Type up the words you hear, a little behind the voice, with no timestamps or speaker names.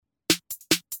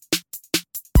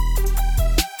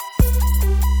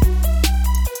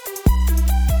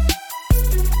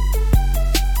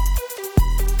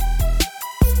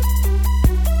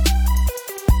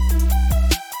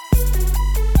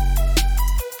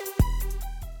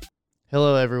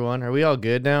Hello, everyone. Are we all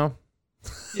good now?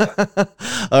 Yeah.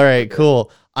 All right,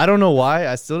 cool. I don't know why.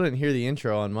 I still didn't hear the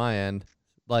intro on my end,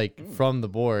 like Mm. from the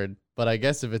board. But I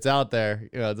guess if it's out there,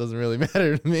 it doesn't really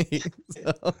matter to me.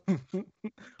 So,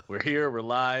 We're here. We're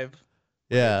live.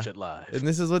 yeah. Shit live. And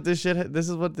this is what this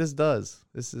does.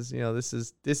 This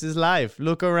is life.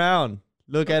 Look around.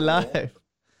 Look at life.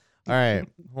 All right,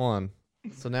 hold on.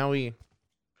 So now we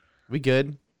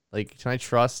good? Like, can I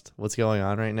trust what's going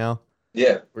on right now?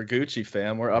 Yeah. We're Gucci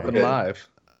fam. We're up and Good. live.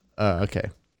 Oh, okay.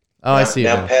 Oh, I see. it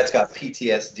Now now. Pat's got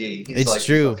PTSD. He's It's like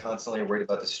true. constantly worried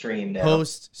about the stream now.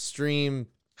 Post-stream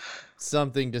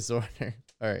something disorder.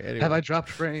 All right. Anyway. Have I dropped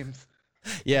frames?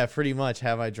 Yeah, pretty much.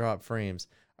 Have I dropped frames?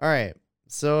 All right.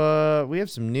 So we have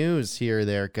some news here or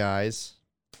there, guys.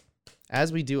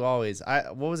 As we do always.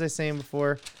 What was I saying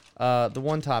before? The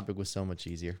one topic was so much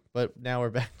easier, but now we're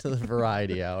back to the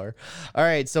variety hour. All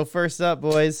right. So first up,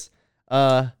 boys,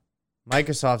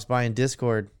 Microsoft's buying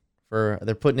Discord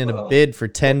they're putting in a Whoa. bid for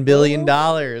 $10 billion.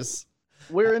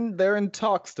 They're in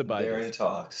talks to buy They're this. in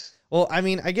talks. Well, I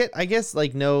mean, I guess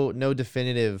like no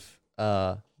definitive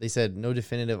they said no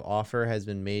definitive offer has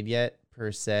been made yet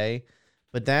per se.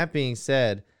 But that being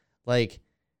said, like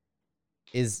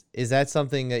is that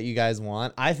something that you guys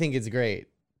want? I think it's great.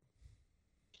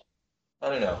 I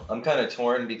don't know. I'm kind of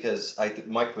torn because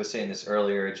Mike was saying this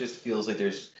earlier. It just feels like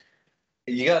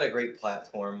you got a great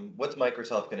platform. What's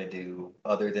Microsoft going to do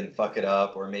other than fuck it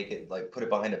up or make it like put it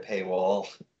behind a paywall?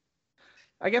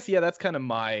 I guess that's kind of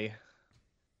my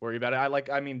worry about it.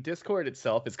 I mean, Discord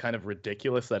itself is kind of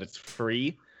ridiculous that it's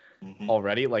free Mhm.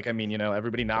 already.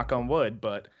 Everybody knock on wood,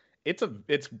 but it's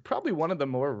probably one of the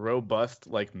more robust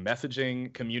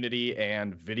messaging community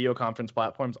and video conference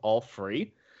platforms all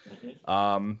free.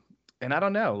 Mhm. And I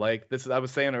don't know, I was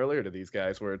saying earlier to these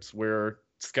guys where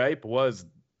Skype was,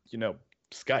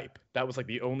 Skype. That was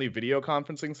the only video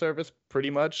conferencing service,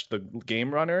 pretty much, the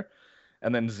game runner.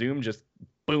 And then Zoom just,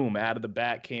 boom, out of the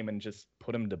bat came and just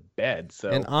put him to bed. So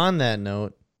And on that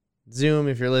note, Zoom,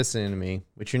 if you're listening to me,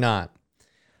 which you're not,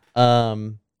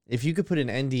 if you could put an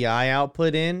NDI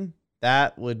output in,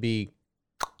 that would be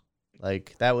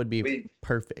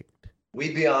perfect.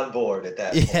 We'd be on board at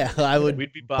that point. Yeah, I would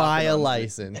we'd be bopping buy a on Zoom.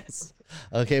 license.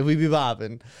 Okay, we'd be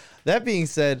bopping. That being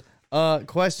said,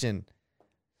 question.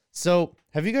 So,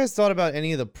 have you guys thought about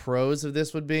any of the pros of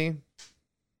this would be?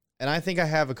 And I think I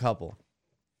have a couple.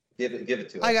 Give it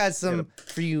to us. I got some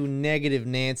for you negative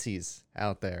Nancy's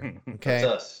out there. Okay.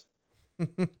 That's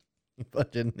us.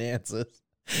 Bunch of Nancy's.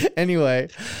 Anyway,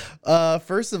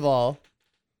 first of all,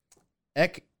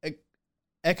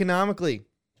 economically,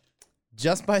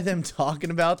 just by them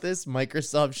talking about this,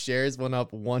 Microsoft shares went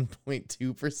up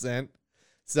 1.2%.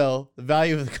 So the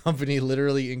value of the company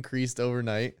literally increased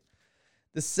overnight.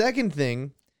 The second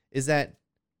thing is that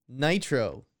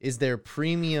Nitro is their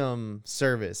premium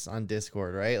service on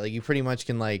Discord, right? Like you pretty much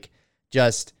can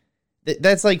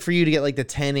that's like for you to get like the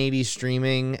 1080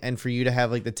 streaming and for you to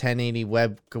have like the 1080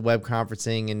 web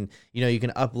conferencing and you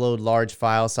can upload large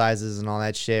file sizes and all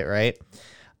that shit, right?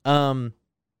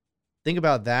 Think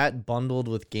about that bundled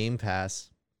with Game Pass.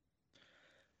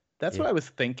 That's what I was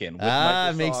thinking. With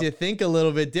It makes Microsoft. you think a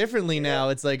little bit differently now.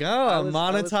 It's like, I a was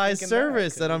monetized thinking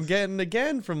service that I'm 'cause- getting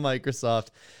again from Microsoft.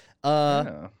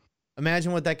 Yeah.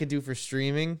 Imagine what that could do for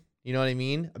streaming. You know what I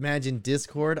mean? Imagine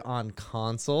Discord on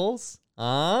consoles.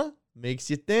 Makes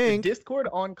you The think. Discord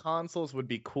on consoles would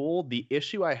be cool. The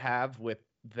issue I have with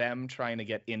them trying to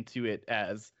get into it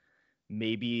as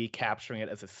maybe capturing it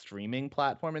as a streaming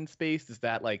platform in space is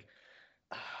that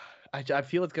I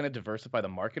feel it's going to diversify the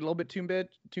market a little bit too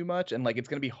much, and it's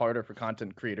going to be harder for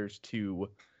content creators to,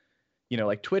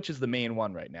 Twitch is the main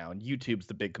one right now, and YouTube's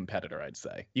the big competitor. I'd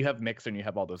say you have Mixer and you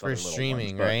have all those For other little streaming,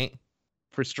 ones, but right?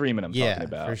 For streaming, I'm talking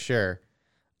about. For sure.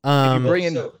 If you bring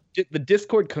in So- the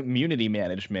Discord community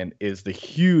management is the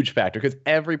huge factor because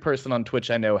every person on Twitch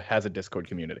I know has a Discord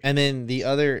community. And then the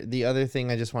other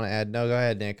thing I just want to add. No, go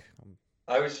ahead, Nick.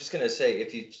 I was just gonna say,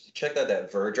 if you check out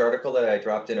that Verge article that I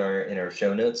dropped in our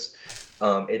show notes,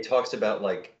 it talks about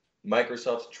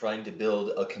Microsoft's trying to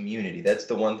build a community. That's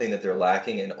the one thing that they're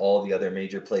lacking, and all the other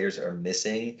major players are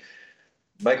missing.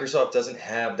 Microsoft doesn't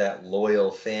have that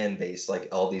loyal fan base like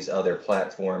all these other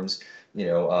platforms.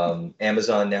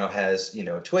 Amazon now has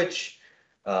Twitch.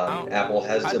 Apple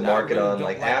has I to market really on don't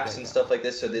like like apps that. and stuff like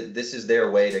this. So this is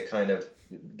their way to kind of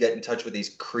get in touch with these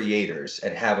creators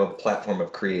and have a platform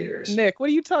of creators. Nick, what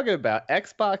are you talking about?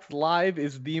 Xbox Live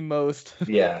is the most.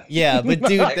 Yeah. Yeah, but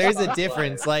dude, there's a Xbox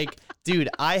difference. Live. Dude,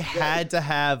 I had to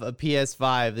have a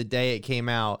PS5 the day it came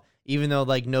out, even though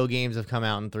no games have come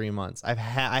out in 3 months. I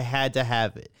had to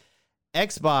have it.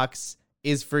 Xbox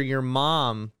is for your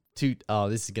mom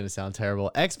this is gonna sound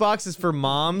terrible. Xbox is for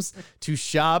moms to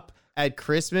shop at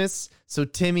Christmas, so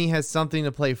Timmy has something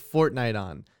to play Fortnite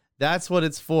on. That's what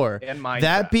it's for. And Minecraft.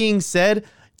 That being said,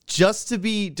 just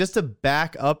to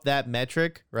back up that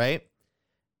metric, right?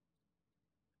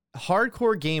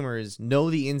 Hardcore gamers know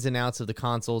the ins and outs of the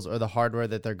consoles or the hardware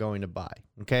that they're going to buy.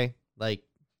 Okay, like,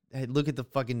 hey, look at the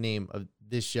fucking name of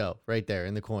this show right there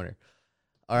in the corner.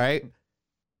 All right.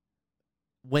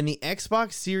 When the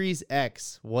Xbox Series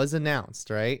X was announced,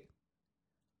 right?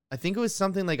 I think it was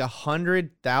something like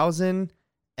 100,000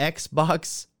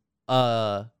 Xbox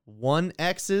One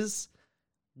X's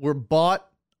were bought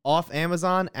off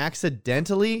Amazon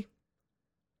accidentally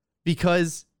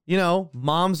because, you know,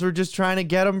 moms were just trying to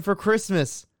get them for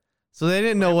Christmas. So they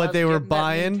didn't know what they were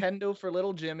buying. Nintendo for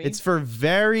little Jimmy. It's for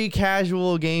very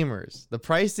casual gamers. The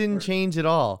price didn't change at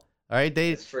all. All right,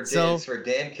 It's for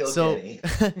Dan Kilkenny.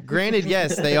 Granted,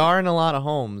 yes, they are in a lot of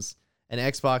homes, and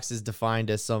Xbox is defined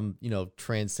as some, you know,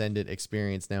 transcendent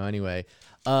experience now. Anyway,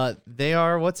 they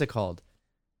are, what's it called?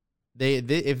 They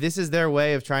if this is their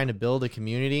way of trying to build a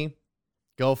community,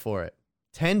 go for it.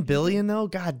 10 billion though,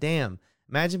 god damn.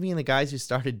 Imagine being the guys who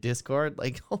started Discord.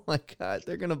 Like, oh my god,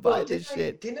 they're gonna buy this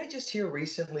shit. Didn't I just hear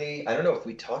recently? I don't know if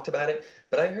we talked about it,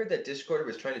 but I heard that Discord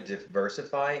was trying to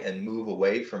diversify and move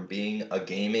away from being a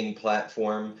gaming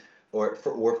platform or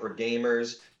for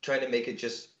gamers, trying to make it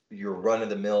just your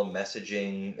run-of-the-mill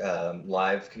messaging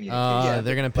live communication.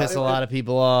 They're gonna piss a lot of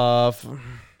people off.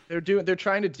 They're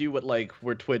trying to do what, like,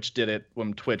 where Twitch did it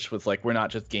when Twitch was like, we're not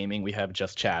just gaming, we have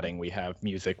just chatting, we have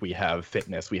music, we have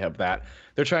fitness, we have that.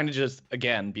 They're trying to just,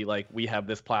 again, be like, we have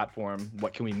this platform,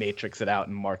 what can we matrix it out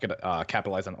and market,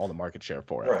 capitalize on all the market share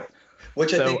for it. Right.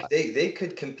 Which I think they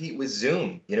could compete with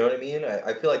Zoom. You know what I mean?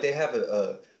 I feel like they have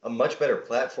a much better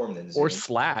platform than Zoom. Or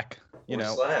Slack, you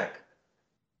know. Slack.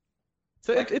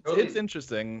 So Like, it's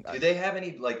interesting. Do they have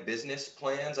any, like, business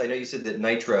plans? I know you said that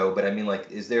Nitro, but I mean, like,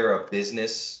 is there a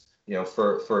business, you know,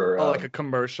 for like a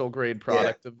commercial grade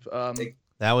product of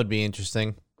that would be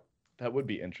interesting. That would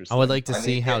be interesting. I would like to I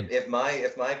see mean, how if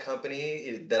my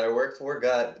company that I work for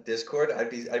got Discord, I'd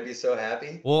be so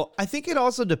happy. Well, I think it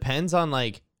also depends on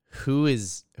like who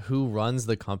runs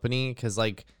the company, because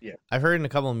like I've heard in a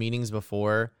couple of meetings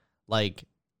before, like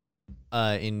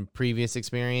in previous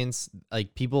experience,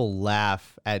 like people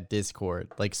laugh at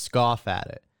Discord, like scoff at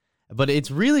it. But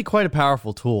it's really quite a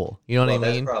powerful tool. You know what I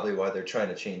mean? That's probably why they're trying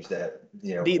to change that.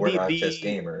 You know, we're not just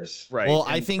gamers. Right. Well,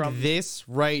 I think this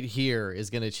right here is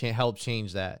going to help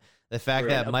change that. The fact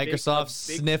that Microsoft's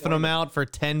sniffing them out for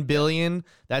 10 billion,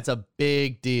 that's a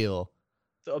big deal.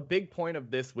 So a big point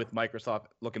of this with Microsoft,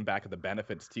 looking back at the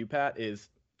benefits too, Pat, is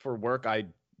for work, I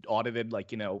audited,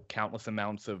 like, you know, countless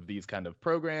amounts of these kind of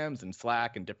programs and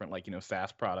Slack and different, like, you know,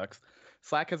 SaaS products.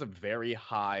 Slack has a very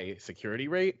high security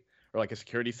rate, or like a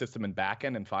security system and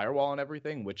backend and firewall and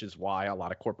everything, which is why a lot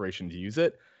of corporations use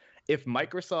it. If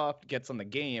Microsoft gets on the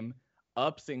game,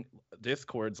 upping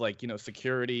Discord's, like, you know,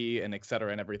 security and et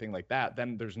cetera and everything like that,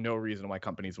 then there's no reason why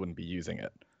companies wouldn't be using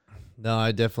it. No,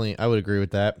 I would agree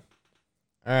with that.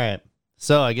 All right.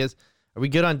 So I guess, are we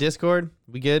good on Discord?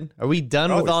 We good? Are we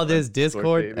done with all this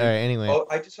Discord? All right, anyway. Oh,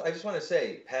 I just want to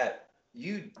say, Pat,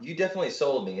 you definitely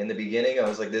sold me in the beginning. I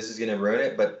was like, this is going to ruin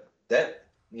it, but that,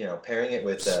 you know, pairing it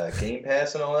with Game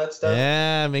Pass and all that stuff.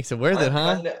 Yeah, makes it worth it,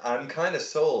 huh? I'm kind of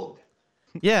sold.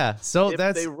 Yeah, so if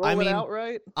that's, they roll I mean, it out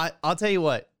right. I'll tell you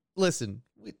what. Listen,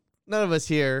 none of us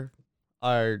here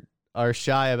are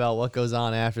shy about what goes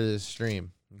on after this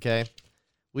stream. Okay,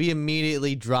 we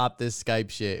immediately drop this Skype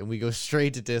shit and we go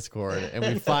straight to Discord and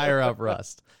we fire up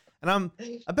Rust. And I'm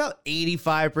about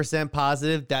 85%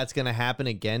 positive that's gonna happen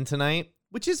again tonight,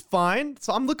 which is fine.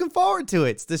 So I'm looking forward to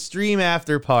it. It's the stream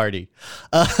after party.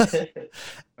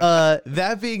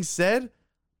 That being said,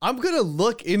 I'm going to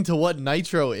look into what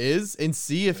Nitro is and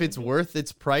see if it's worth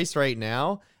its price right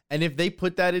now. And if they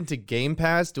put that into Game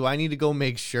Pass, do I need to go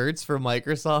make shirts for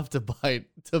Microsoft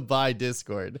to buy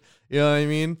Discord? You know what I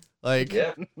mean? Like,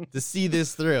 to see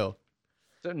this through.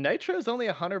 So Nitro is only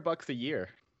 $100 a year.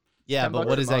 Yeah, but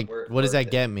what does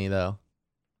that get me though?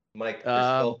 Mike,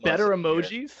 better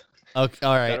emojis. Okay,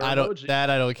 all right. I emoji.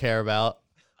 don't care about.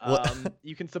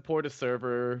 You can support a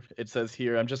server. It says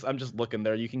here. I'm just looking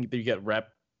there. You get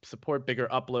rep support, bigger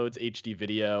uploads, HD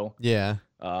video. Yeah.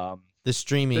 The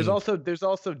streaming. There's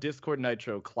also Discord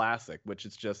Nitro Classic, which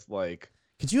is just like.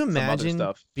 Could you imagine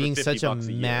being such a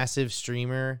 $50 massive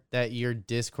streamer that your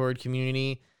Discord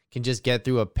community can just get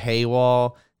through a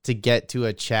paywall to get to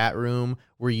a chat room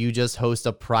where you just host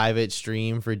a private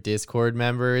stream for Discord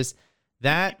members?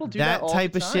 That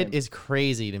type of shit is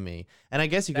crazy to me. And I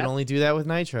guess you can only do that with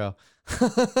Nitro.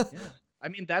 I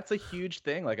mean, that's a huge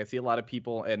thing. Like, I see a lot of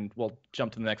people, and we'll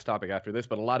jump to the next topic after this,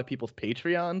 but a lot of people's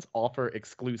Patreons offer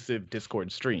exclusive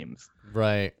Discord streams.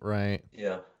 Right.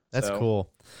 Yeah. That's So-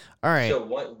 cool. All right. So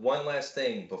one last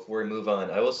thing before we move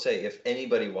on, I will say if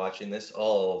anybody watching this,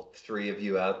 all three of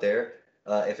you out there,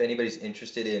 if anybody's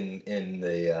interested in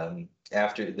the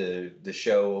after the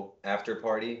show after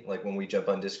party, like when we jump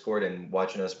on Discord and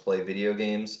watching us play video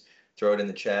games, throw it in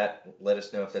the chat. Let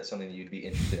us know if that's something that you'd be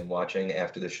interested in watching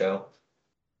after the show.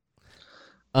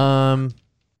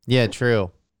 Yeah,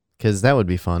 true. Because that would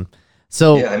be fun.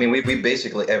 So Yeah, I mean, we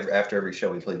basically after every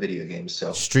show we play video games.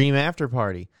 So stream after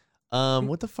party.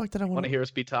 What the fuck did I Want want to hear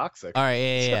us be toxic? All right,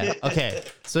 yeah. Okay.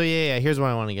 So yeah. Here's what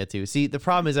I want to get to. See, the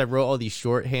problem is I wrote all these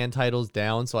shorthand titles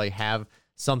down, so I have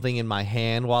something in my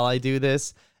hand while I do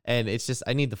this, and it's just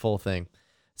I need the full thing.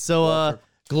 So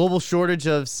global shortage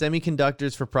of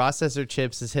semiconductors for processor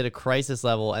chips has hit a crisis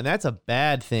level, and that's a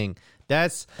bad thing.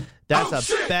 That's a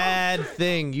bad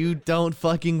thing. You don't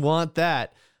fucking want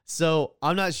that. So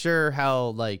I'm not sure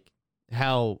how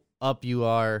up you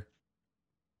are.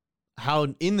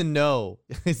 How in the know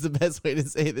is the best way to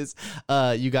say this.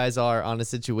 You guys are on a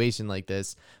situation like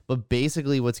this, but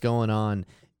basically what's going on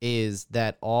is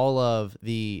that all of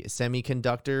the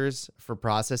semiconductors for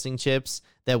processing chips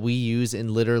that we use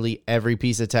in literally every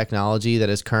piece of technology that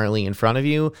is currently in front of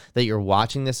you, that you're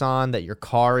watching this on, that your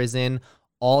car is in,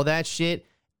 all that shit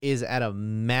is at a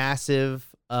massive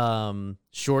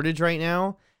shortage right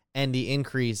now. And the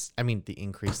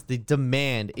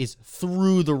demand is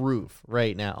through the roof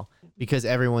right now because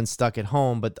everyone's stuck at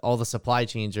home, but all the supply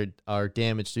chains are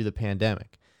damaged through the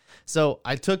pandemic. So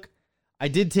I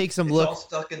did take some it's all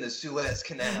stuck in the Suez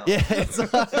Canal.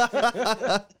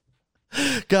 Yeah.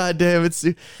 God damn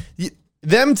it.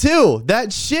 Them too.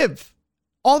 That ship.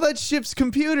 All that ship's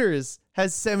computers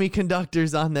has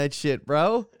semiconductors on that shit,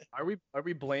 bro. Are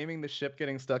we blaming the ship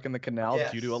getting stuck in the canal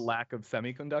due to a lack of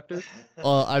semiconductors?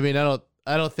 Well, I mean, I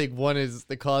don't think one is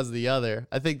the cause of the other.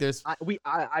 I think there's.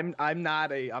 I'm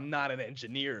not an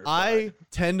engineer. I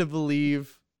tend to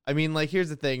believe. I mean, like, here's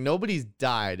the thing: nobody's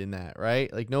died in that,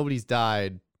 right? Like, nobody's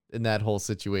died in that whole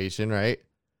situation, right?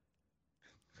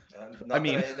 I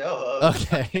know of.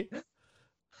 Okay.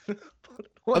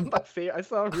 One of my favorite. I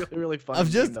saw a really funny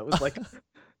meme that was like,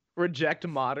 "Reject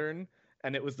modern."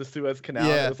 And it was the Suez Canal.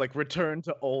 Yeah. And it was like return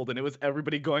to old, and it was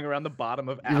everybody going around the bottom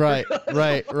of Africa.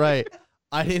 Right.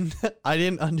 I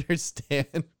didn't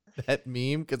understand that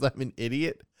meme because I'm an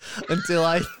idiot until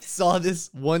I saw this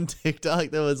one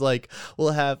TikTok that was like,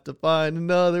 "We'll have to find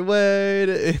another way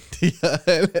to India,"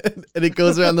 and it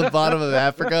goes around the bottom of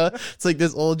Africa. It's like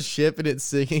this old ship, and it's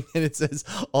singing, and it says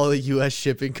all the U.S.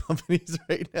 shipping companies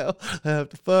right now have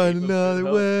to find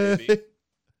another way. Baby.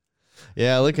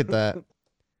 Yeah, look at that.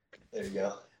 There you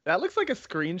go. That looks like a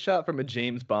screenshot from a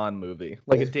James Bond movie,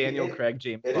 like a Daniel Craig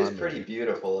James Bond It is movie. pretty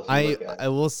beautiful. If you look at it. I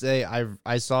will say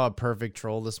I saw a perfect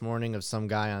troll this morning of some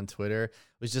guy on Twitter. It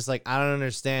was just like, I don't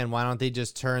understand. Why don't they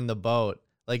just turn the boat?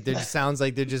 Like, there just sounds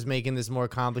like they're just making this more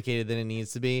complicated than it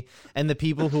needs to be. And the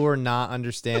people who are not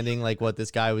understanding like what this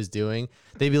guy was doing,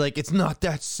 they'd be like, it's not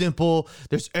that simple.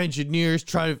 There's engineers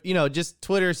trying to, just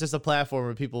Twitter is just a platform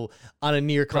where people on a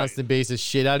near constant basis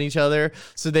shit on each other.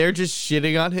 So they're just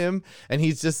shitting on him. And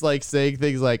he's just like saying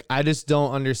things like, I just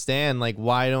don't understand. Like,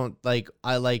 why don't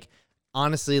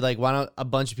honestly, like, why don't a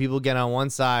bunch of people get on one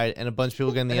side and a bunch of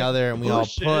people get on the other and we all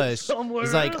push?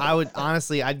 It's like,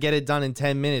 I'd get it done in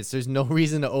 10 minutes. There's no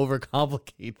reason to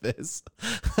overcomplicate this.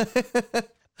 I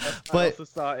also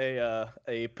saw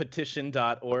a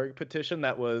petition.org petition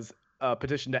that was a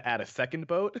petition to add a second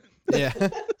boat. Yeah.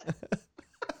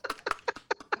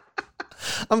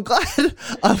 I'm glad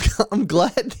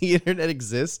the internet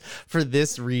exists for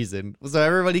this reason. So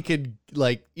everybody could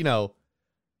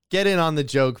get in on the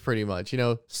joke pretty much,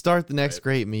 start the next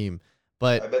great meme.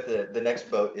 But I bet the next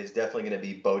boat is definitely going to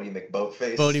be Bodie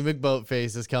McBoatface. Bodie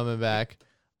McBoatface is coming back.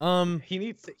 He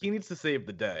needs to save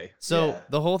the day. So Yeah.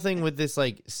 the whole thing with this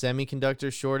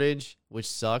semiconductor shortage, which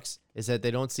sucks, is that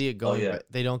they don't see it going. yeah.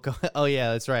 They don't go. Oh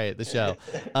yeah, that's right. The show.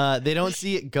 They don't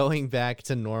see it going back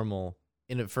to normal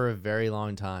for a very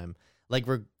long time. Like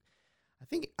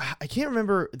I can't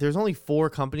remember. There's only 4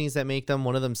 companies that make them.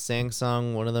 One of them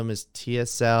Samsung. One of them is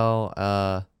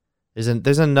TSL.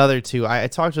 There's another 2. I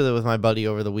talked with my buddy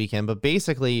over the weekend, but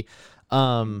basically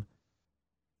one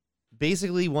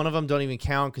of them don't even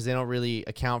count because they don't really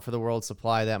account for the world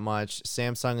supply that much.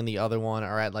 Samsung and the other one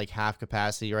are at like half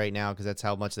capacity right now because that's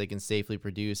how much they can safely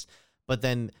produce. But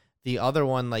then the other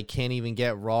one can't even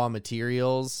get raw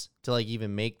materials to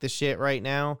even make the shit right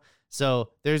now. So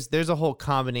there's a whole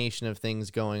combination of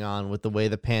things going on with the way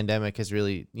the pandemic has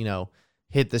really,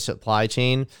 hit the supply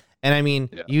chain. And I mean,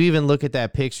 Yeah. you even look at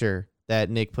that picture that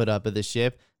Nick put up of the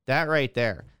ship, that right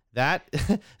there.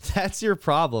 That's your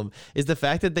problem, is the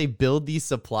fact that they build these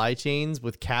supply chains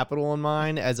with capital in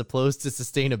mind as opposed to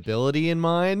sustainability in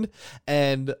mind.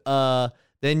 And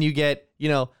then you get,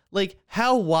 like,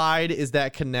 how wide is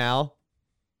that canal?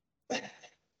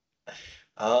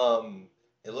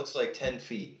 It looks like 10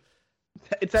 feet.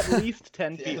 It's at least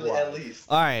 10 feet At wide. least.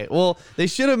 All right. Well, they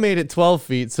should have made it 12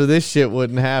 feet so this shit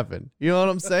wouldn't happen. You know what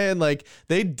I'm saying? Like,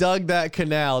 they dug that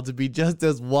canal to be just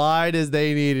as wide as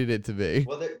they needed it to be.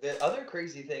 Well, the other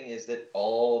crazy thing is that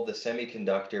all the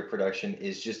semiconductor production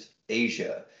is just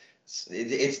Asia.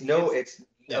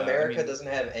 Yeah, America I mean- doesn't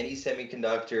have any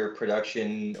semiconductor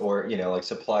production or, like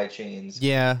supply chains.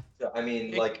 Yeah. So, I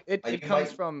mean, It you comes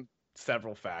might- from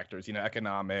several factors,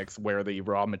 economics, where the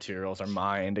raw materials are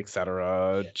mined,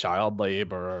 etc., child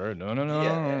labor.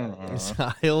 Yeah.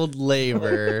 Child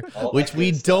labor, All which that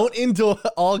we good stuff. don't into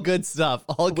all good stuff.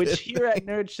 All good. Which here at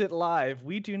Nerd Shit Live,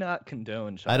 we do not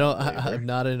condone child I don't. labor. I'm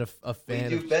not a We fan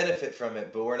do of. benefit from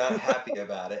it, but we're not happy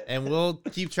about it. And we'll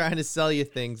keep trying to sell you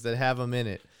things that have them in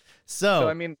it. So, So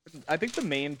I mean, I think the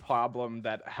main problem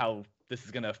that how this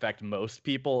is going to affect most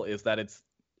people is that it's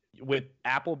with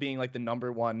Apple being like the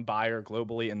 #1 buyer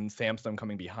globally and Samsung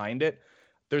coming behind it.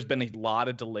 There's been a lot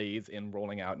of delays in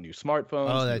rolling out new smartphones.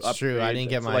 Oh, new that's true. I upgrades, didn't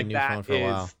get so, my like, new that phone for a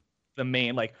while. is the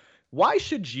main why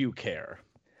should you care,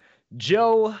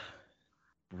 Joe?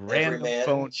 Random Everyman,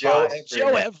 phone Joe buy.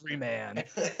 Joe Everyman.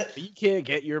 Everyman. You can't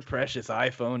get your precious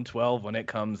iPhone 12 when it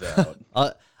comes out.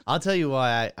 I'll tell you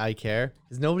why I care.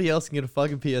 Because nobody else can get a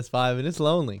fucking PS5, and it's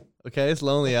lonely. Okay, it's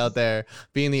lonely out there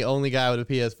being the only guy with a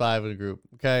PS5 in the group.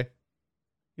 Okay,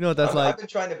 you know what that's like. I've been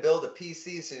trying to build a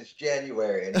PC since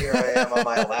January, and here I am on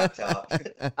my laptop.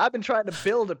 I've been trying to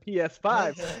build a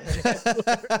PS5.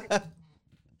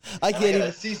 I got can't a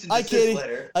even. cease and I desist can't.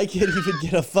 letter. I can't even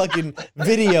get a fucking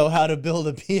video how to build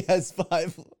a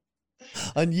PS5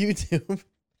 on YouTube.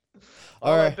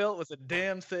 All I right. built was a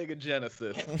damn Sega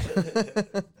Genesis.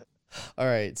 All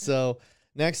right. So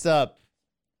next up,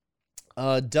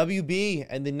 WB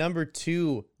and the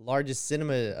 #2 largest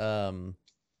cinema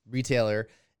retailer,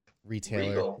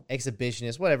 Regal.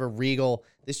 exhibitionist, whatever, Regal.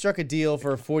 They struck a deal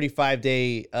for a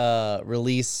 45-day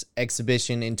release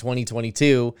exhibition in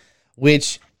 2022,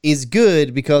 which is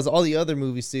good because all the other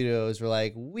movie studios were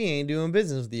like, we ain't doing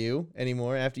business with you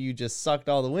anymore after you just sucked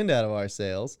all the wind out of our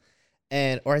sails.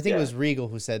 Or I think it was Regal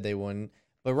who said they wouldn't.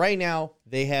 But right now,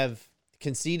 they have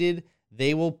conceded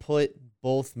they will put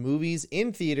both movies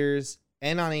in theaters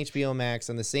and on HBO Max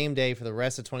on the same day for the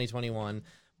rest of 2021.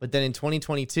 But then in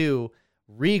 2022,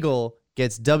 Regal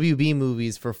gets WB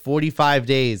movies for 45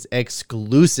 days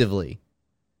exclusively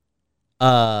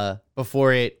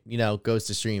before it, goes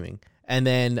to streaming. And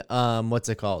then, what's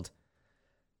it called?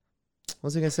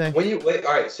 What's I gonna say? All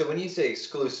right. So when you say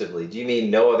exclusively, do you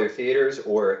mean no other theaters,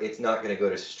 or it's not going to go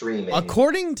to streaming?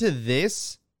 According to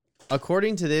this,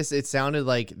 it sounded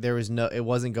like it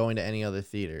wasn't going to any other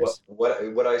theaters.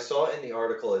 What I saw in the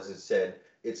article is it said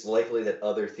it's likely that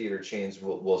other theater chains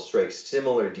will strike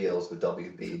similar deals with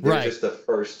WB. They're Right. just the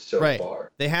first so Right.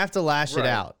 far. They have to lash it Right.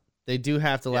 out. They do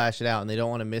have to lash it out, and they don't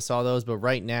want to miss all those. But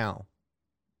right now,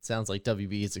 it sounds like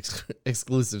WB is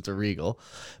exclusive to Regal.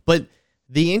 But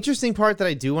the interesting part that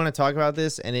I do want to talk about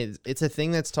this, and it's a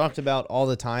thing that's talked about all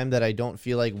the time that I don't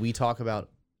feel like we talk about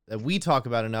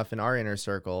enough in our inner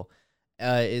circle,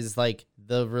 is like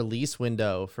the release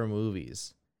window for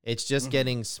movies. It's just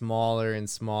getting smaller and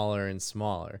smaller and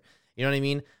smaller. You know what I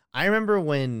mean? I remember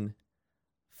when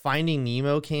Finding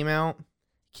Nemo came out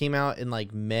in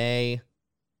like May,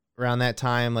 around that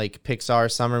time, like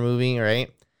Pixar summer movie, right?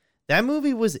 That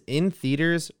movie was in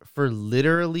theaters for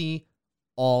literally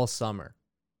all summer.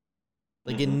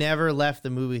 Like it never left the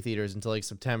movie theaters until like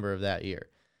September of that year.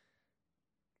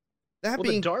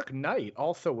 The Dark Knight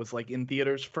also was like in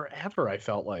theaters forever, I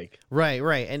felt like. Right.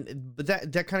 But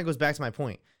that kind of goes back to my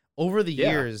point. Over the Yeah.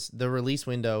 years, the release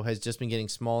window has just been getting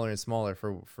smaller and smaller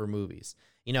for movies.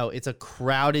 It's a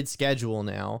crowded schedule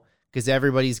now because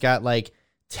everybody's got like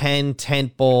 10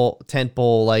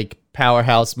 tentpole like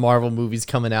powerhouse Marvel movies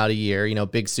coming out a year,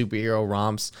 big superhero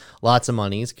romps, lots of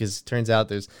monies, because it turns out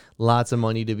there's lots of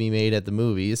money to be made at the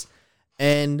movies.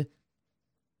 And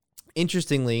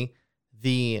interestingly,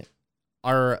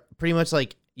 are pretty much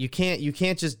like you can't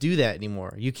just do that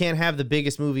anymore. You can't have the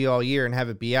biggest movie all year and have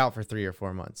it be out for 3 or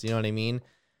 4 months. You know what I mean?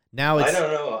 Now it's I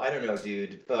don't know,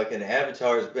 dude. Fucking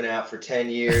Avatar's been out for 10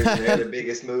 years and they're the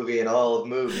biggest movie in all of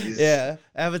movies. yeah,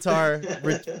 Avatar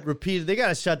repeated. They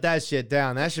gotta shut that shit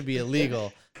down. That should be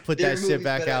illegal. Put Their that shit movie's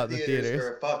back been out in the theaters theaters.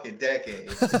 for a fucking decade.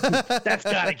 That's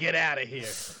gotta get out of here.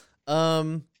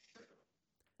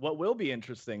 What will be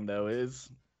interesting though is,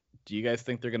 do you guys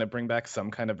think they're gonna bring back some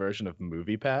kind of version of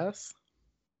Movie Pass?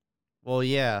 Well,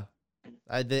 yeah.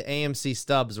 The AMC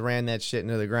stubs ran that shit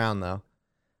into the ground, though.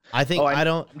 I think I'm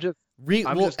well,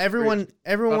 just everyone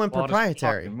went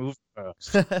proprietary. Movie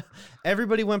Pass.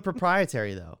 Everybody went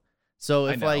proprietary though. So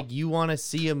I if know. like you want to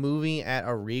see a movie at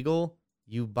a Regal,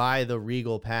 you buy the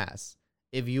Regal pass.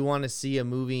 If you want to see a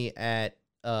movie at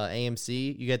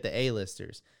AMC, you get the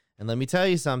A-listers. And let me tell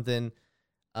you something,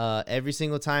 every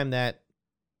single time that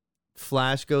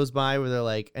flash goes by where they're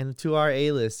like, and to our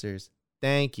A-listers,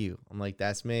 thank you. I'm like,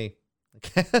 that's me.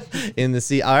 In the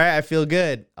seat. All right, I feel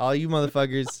good. All you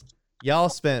motherfuckers, y'all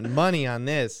spent money on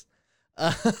this.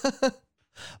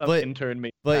 But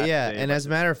yeah, and as a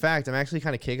matter of fact, I'm actually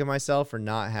kind of kicking myself for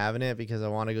not having it because I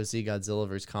want to go see Godzilla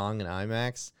vs. Kong in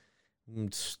IMAX.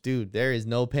 Dude, there is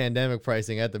no pandemic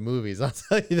pricing at the movies. I'll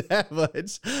tell you that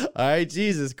much. All right,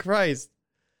 Jesus Christ.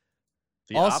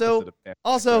 Also,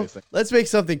 let's make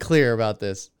something clear about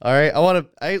this. All right,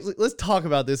 let's talk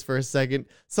about this for a second.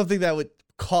 Something that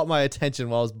caught my attention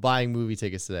while I was buying movie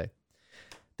tickets today.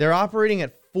 They're operating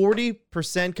at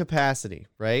 40% capacity,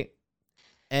 right?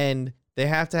 And they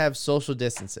have to have social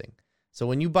distancing. So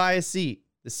when you buy a seat,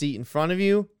 the seat in front of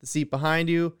you, the seat behind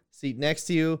you, seat next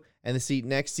to you, and the seat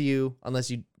next to you,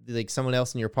 unless you like someone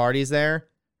else in your party's there,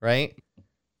 right?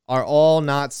 Are all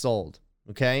not sold.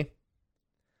 Okay?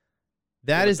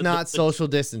 That is not social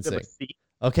distancing.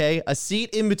 Okay? A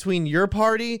seat in between your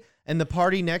party and the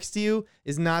party next to you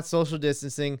is not social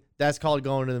distancing. That's called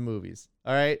going to the movies.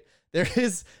 All right? There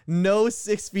is no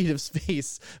 6 feet of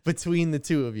space between the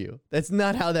two of you. That's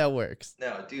not how that works.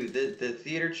 No, dude, the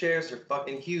theater chairs are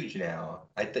fucking huge now.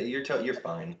 You're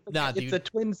fine. Nah, dude. It's a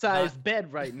twin-sized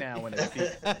bed right now in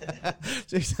a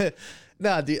seat.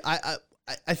 Nah, dude.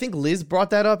 I think Liz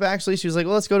brought that up, actually. She was like,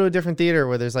 well, let's go to a different theater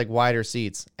where there's, like, wider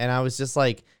seats. And I was just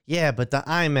like, yeah, but the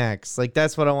IMAX. Like,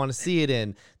 that's what I want to see it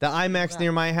in. The IMAX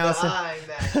near my house. The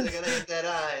IMAX. They're going to get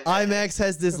that IMAX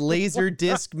has this laser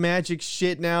disc magic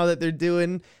shit now that they're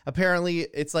doing. Apparently,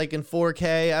 it's, like, in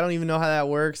 4K. I don't even know how that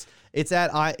works. It's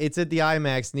at the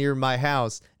IMAX near my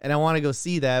house. And I want to go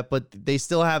see that, but they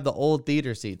still have the old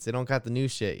theater seats. They don't got the new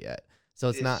shit yet. So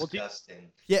it's not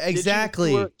disgusting. Yeah,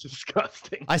 exactly.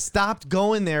 Disgusting. I stopped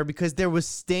going there because there was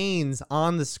stains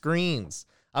on the screens.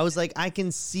 I was like, I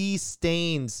can see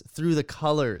stains through the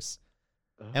colors.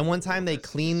 And one time they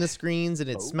cleaned the screens and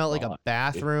it smelled like a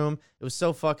bathroom. It was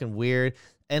so fucking weird.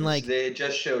 And like they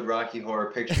just showed Rocky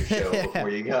Horror Picture Show before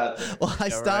you got there. Well,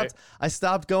 I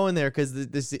stopped going there because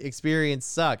this experience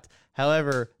sucked.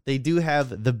 However, they do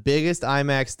have the biggest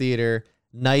IMAX theater,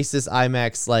 nicest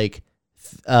IMAX like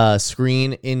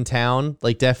screen in town.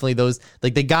 Like definitely those,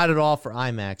 like they got it all for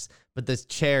IMAX, but the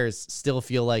chairs still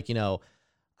feel like, you know,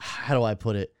 how do I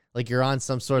put it? Like you're on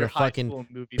some sort of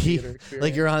fucking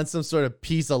like you're on some sort of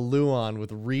piece of Luan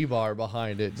with rebar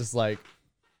behind it. Just like,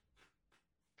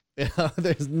 you know,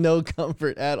 there's no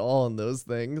comfort at all in those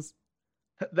things.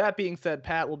 That being said,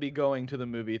 Pat will be going to the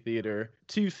movie theater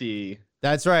to see.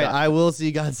 That's right. I will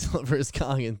see Godzilla vs.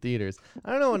 Kong in theaters.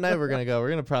 I don't know what night we're going to go. We're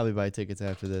going to probably buy tickets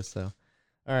after this. So,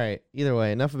 all right. Either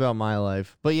way, enough about my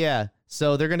life. But yeah,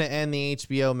 so they're going to end the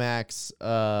HBO Max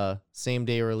same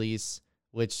day release,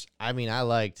 which I mean, I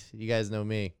liked. You guys know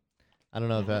me. I don't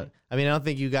know about, I mean, I don't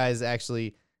think you guys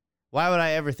actually, why would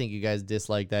I ever think you guys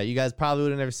dislike that? You guys probably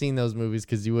would have never seen those movies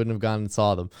because you wouldn't have gone and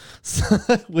saw them,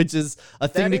 which is a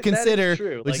thing to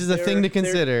consider. Which is a thing to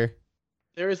consider.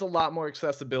 There is a lot more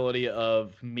accessibility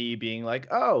of me being like,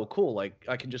 oh, cool. Like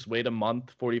I can just wait a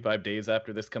month, 45 days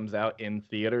after this comes out in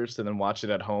theaters and then watch it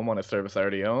at home on a service I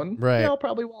already own. Right. Yeah, I'll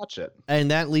probably watch it.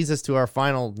 And that leads us to our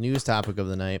final news topic of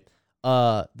the night.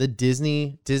 The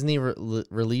Disney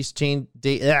release change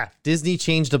date. Yeah, Disney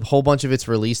changed a whole bunch of its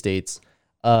release dates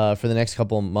for the next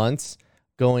couple of months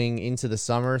going into the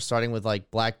summer, starting with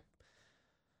like Black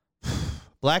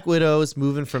Widow's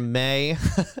moving from May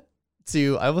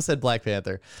to, I almost said Black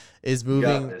Panther, is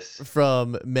moving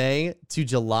from May to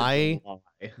July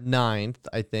 9th,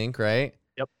 I think, right?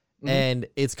 Yep. Mm-hmm. And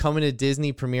it's coming to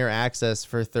Disney Premier Access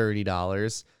for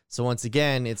 $30. So once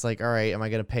again, it's like, all right, am I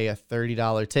going to pay a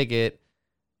 $30 ticket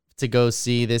to go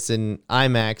see this in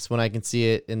IMAX when I can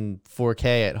see it in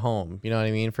 4K at home? You know what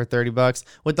I mean? For $30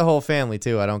 with the whole family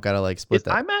too. I don't got to like split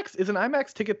that. Is an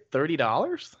IMAX ticket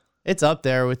 $30? It's up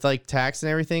there with like tax and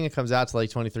everything. It comes out to like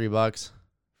 $23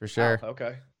 for sure. Oh,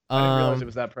 okay. I didn't realize it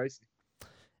was that pricey.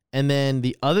 And then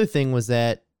the other thing was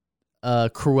that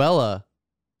Cruella,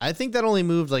 I think that only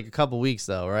moved like a couple weeks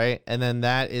though, right? And then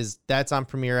that's on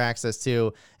Premier Access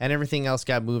too, and everything else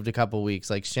got moved a couple weeks.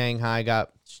 Like Shanghai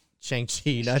got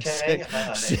Shang-Chi, not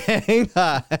Shanghai.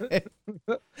 Shanghai.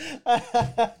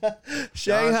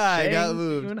 Shanghai got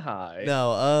moved. High.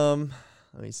 No,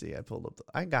 let me see. I pulled up.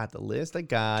 I got the list. I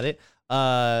got it.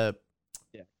 Yeah.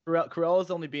 Cruella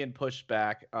is only being pushed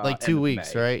back Like end 2 of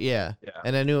weeks, May. right? Yeah. Yeah.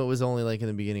 And I knew it was only like in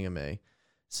the beginning of May.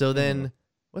 So then,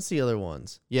 what's the other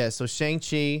ones? Yeah. So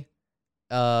Shang-Chi,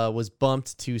 was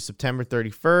bumped to September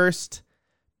 31st.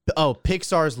 Oh,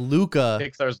 Pixar's Luca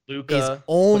Pixar's is Luca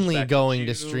only pushed back going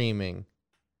to June. streaming.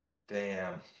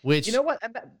 Damn. Which You know what?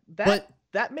 And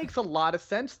that makes a lot of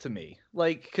sense to me.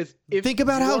 Like, because if think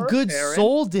about how you're a good parent-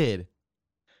 Soul did.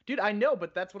 Dude, I know,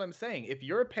 but that's what I'm saying. If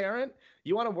you're a parent,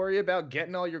 you want to worry about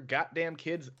getting all your goddamn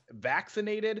kids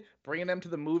vaccinated, bringing them to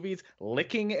the movies,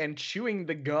 licking and chewing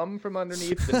the gum from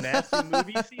underneath the nasty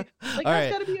movie seat. Like, All that's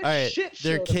right, gotta be a all right. shit show.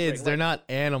 They're to kids. bring. They're Like, not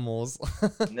animals.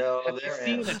 No, have you they're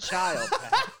seen a animals. child,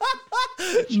 Pat?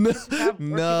 no, have working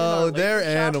in no, our they're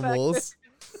laser shop back animals.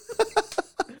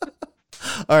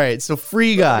 All right, so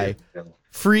Free Guy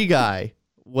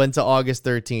went to August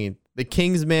 13th. The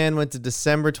King's Man went to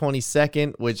December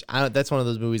 22nd, which that's one of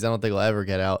those movies I don't think will ever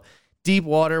get out. Deep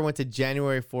Water went to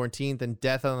January 14th, and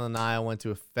Death on the Nile went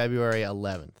to February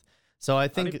 11th. So I I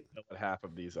don't think, even know what half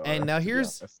of these are. and now to be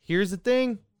here's honest. the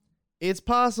thing, it's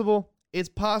possible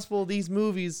these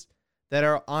movies that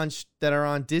are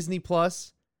on Disney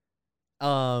Plus,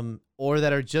 or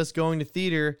that are just going to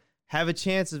theater have a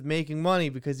chance of making money,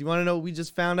 because you want to know what we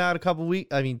just found out a couple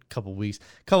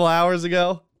hours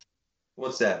ago?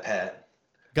 What's that, Pat?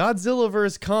 Godzilla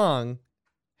vs. Kong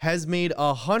has made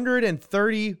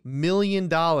 $130 million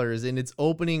in its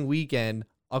opening weekend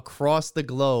across the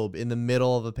globe in the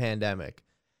middle of a pandemic.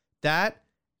 That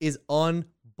is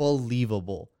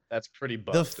unbelievable. That's pretty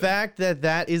busted. The fact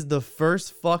that is the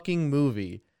first fucking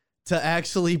movie to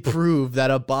actually prove that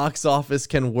a box office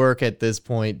can work at this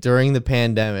point during the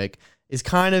pandemic is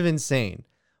kind of insane.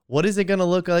 What is it going to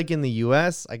look like in the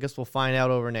US? I guess we'll find out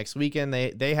over next weekend.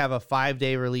 They have a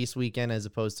 5-day release weekend as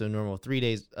opposed to a normal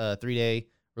 3-day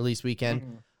release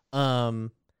weekend.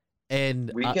 And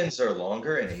Weekends are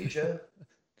longer in Asia?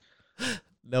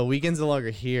 no, weekends are longer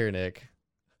here, Nick.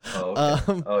 Oh,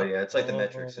 okay. Oh, yeah. It's like the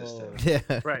metric system. Yeah.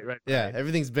 Right. Yeah,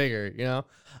 everything's bigger, you know.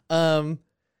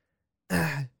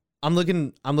 I'm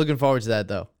looking forward to that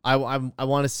though. I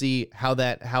want to see how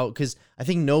because I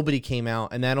think Nobody came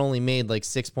out and that only made like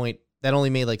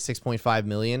 6.5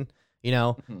 million, you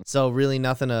know. So really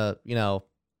nothing to, you know,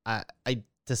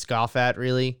 to scoff at,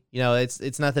 really. You know,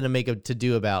 it's nothing to make a to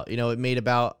do about. You know, it made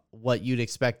about what you'd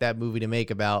expect that movie to make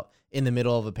about in the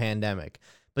middle of a pandemic.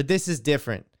 But this is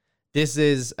different. This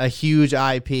is a huge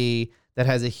IP that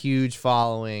has a huge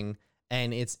following,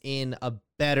 and it's in a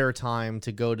better time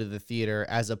to go to the theater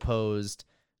as opposed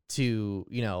to,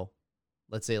 you know,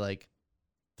 let's say like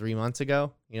 3 months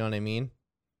ago. You know what I mean?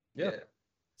 Yeah.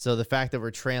 So the fact that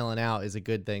we're trailing out is a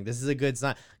good thing. This is a good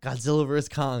sign. Godzilla vs.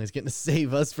 Kong is going to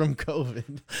save us from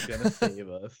COVID. Gonna save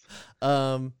us.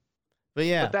 But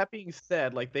yeah. But that being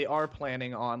said, like, they are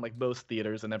planning on, like, most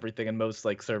theaters and everything, and most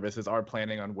like services are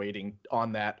planning on waiting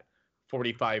on that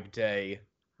 45-day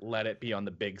let it be on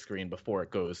the big screen before it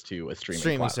goes to a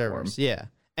streaming platform. service. Yeah.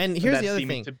 And here's the other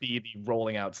seeming thing. to be the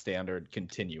rolling out standard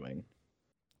continuing.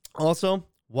 Also,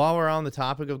 while we're on the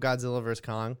topic of Godzilla vs.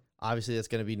 Kong, obviously that's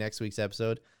going to be next week's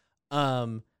episode.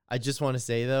 I just want to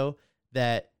say though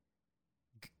that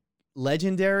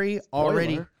Legendary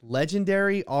already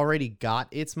got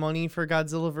its money for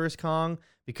Godzilla vs. Kong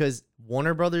because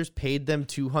Warner Brothers paid them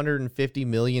 $250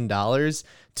 million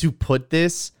to put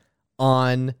this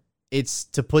on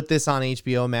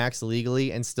HBO Max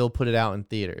legally and still put it out in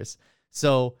theaters.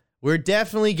 So we're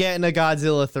definitely getting a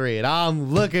Godzilla 3, and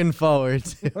I'm looking forward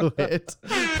to it.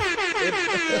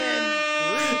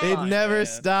 It never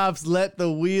stops. Let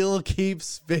the wheel keep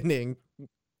spinning.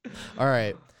 All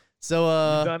right.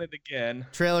 So You've done it again.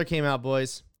 Trailer came out,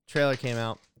 boys. Trailer came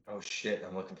out. Oh shit,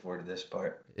 I'm looking forward to this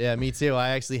part. Yeah, me too. I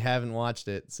actually haven't watched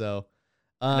it, so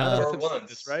None of us For have seen once.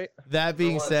 this, right? that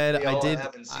being For once, said, we all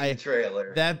haven't seen the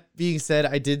trailer. That being said,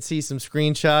 I did see some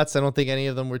screenshots. I don't think any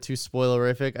of them were too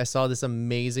spoilerific. I saw this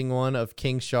amazing one of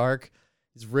King Shark.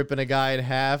 He's ripping a guy in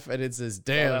half, and it says,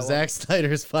 "Damn, that Zack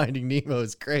Snyder's Finding Nemo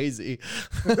is crazy."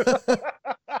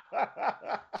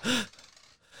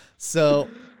 So,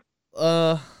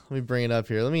 let me bring it up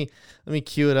here. Let me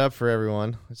cue it up for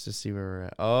everyone. Let's just see where we're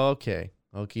at. Okay,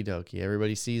 okie dokie.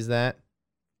 Everybody sees that?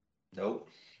 Nope.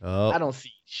 Oh, I don't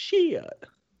see shit.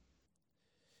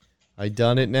 I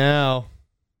done it now.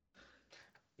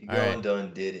 You All go right. and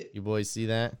done did it. You boys see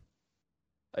that?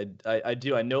 I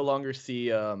do. I no longer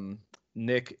see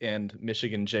Nick and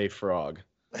Michigan J Frog.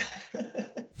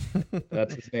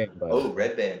 That's his name. But Oh,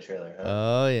 Red Band trailer, huh?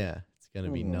 Oh yeah, it's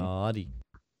gonna be Hmm. naughty.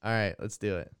 All right, let's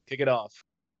do it. kick it off.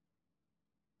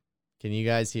 Can you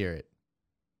guys hear it?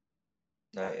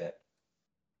 Not yet.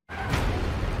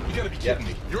 You gotta be kidding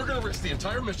me. You're gonna risk the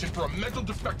entire mission for a mental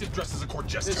defective dressed as a court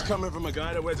jester. This coming from a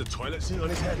guy that wears a toilet seat on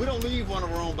his head. We don't leave one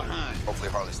of our own behind. Hopefully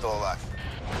Harley's still alive.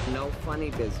 No funny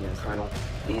business, Colonel.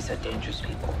 These are dangerous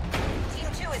people. Team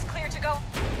 2 is clear to go.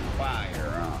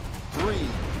 Fire up. 3,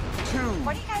 2.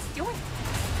 What are you guys doing?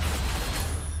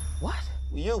 What?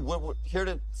 We're here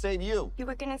to save you. You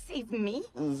were gonna save me?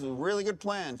 It was a really good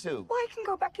plan, too. Well, I can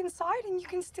go back inside and you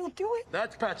can still do it.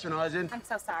 That's patronizing. I'm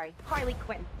so sorry. Harley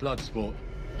Quinn. Blood sport.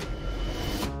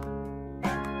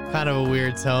 Kind of a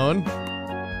weird tone.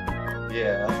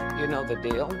 Yeah. You know the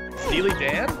deal. Steely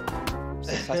Dan?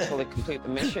 Successfully complete the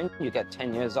mission, you get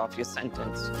 10 years off your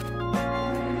sentence.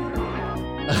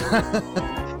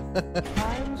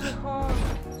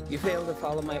 You fail to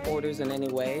follow my orders in any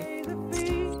way,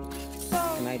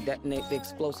 and I detonate the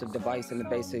explosive device in the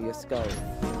base of your skull.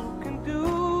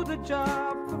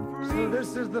 So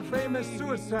this is the famous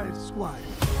Suicide Squad.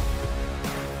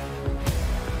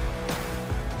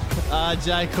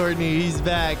 Jai Courtney, he's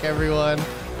back, everyone.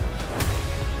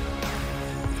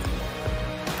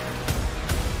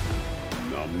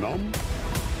 Num num.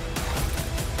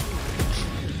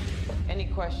 Any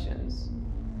questions?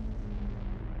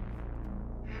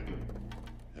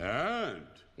 And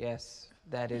Yes,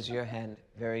 that is your hand.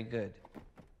 Very good.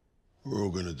 we're all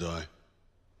gonna die.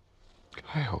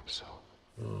 I hope so.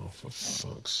 Oh, for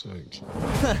fuck's sake.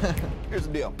 Here's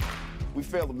the deal. We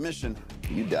fail the mission,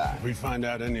 you die. If we find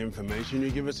out any information you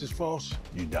give us is false,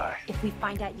 you die. If we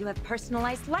find out you have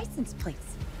personalized license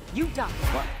plates, you die.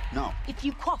 What? No. If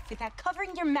you cough without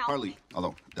covering your mouth. Harley,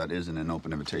 although that isn't an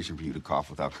open invitation for you to cough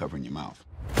without covering your mouth.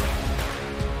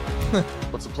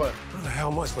 What's the plan? How the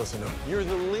hell am I supposed to know? You're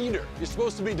the leader. You're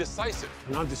supposed to be decisive.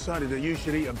 And I've decided that you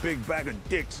should eat a big bag of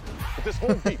dicks. If this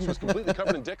whole beach was completely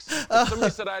covered in dicks, if somebody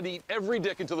said I'd eat every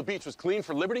dick until the beach was clean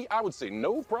for liberty, I would say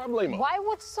no problemo. Why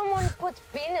would someone put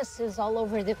penises all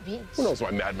over the beach? Who knows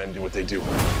why madmen do what they do?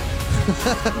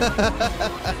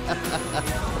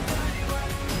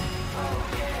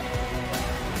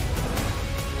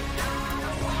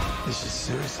 This is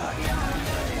suicide.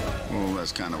 Well,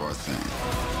 that's kind of our thing.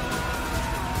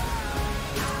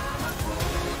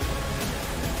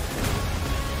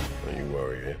 Don't you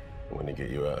worry, eh? I'm gonna get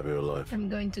you out of here alive. I'm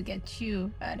going to get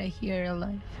you out of here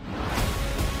alive.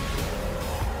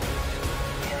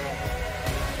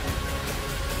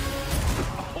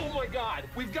 Oh my god!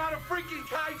 We've got a freaking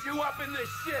kaiju up in this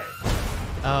shit!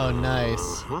 Oh,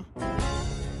 nice.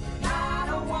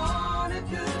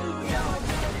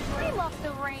 I love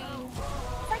the rain.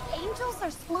 It's like angels are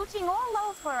smooching all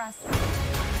over us.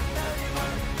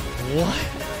 What?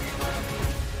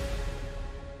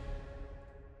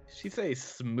 She say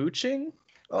smooching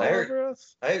all I heard- over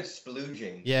us? I heard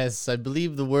splooging. Yes, I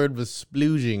believe the word was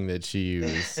splooging that she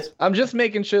used. I'm just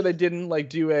making sure they didn't like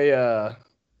do a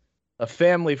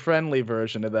family friendly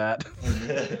version of that.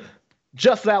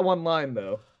 Just that one line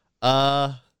though.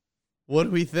 What do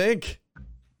we think?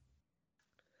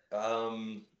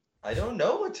 I don't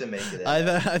know what to make of that.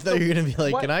 I thought you were gonna be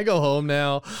like, What? can I go home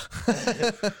now?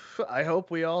 I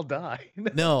hope we all die.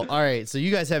 No, all right. So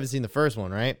you guys haven't seen the first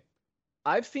one, right?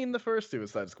 I've seen the first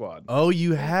Suicide Squad. Oh,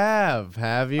 you have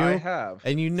you? I have.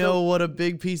 And you know what a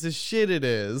big piece of shit it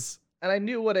is. And I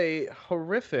knew what a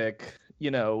horrific,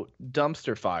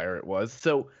 dumpster fire it was.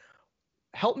 So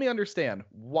help me understand.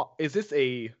 What is this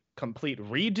a complete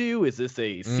redo? Is this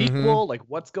a sequel? Like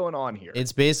what's going on here?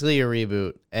 It's basically a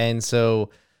reboot, and so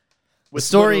With the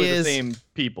story literally is the same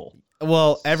people.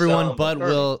 well, everyone Some, but or,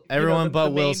 Will, everyone the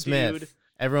but Will main Smith, dude.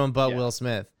 everyone but Yeah. Will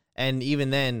Smith, and even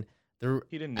then,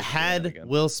 He didn't need to do that had again.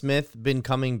 Will Smith been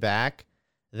coming back,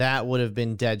 that would have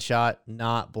been Deadshot,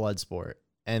 not Bloodsport,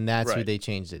 and that's who Right. they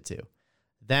changed it to.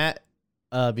 That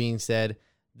being said,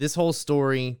 this whole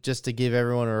story, just to give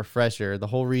everyone a refresher, the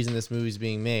whole reason this movie's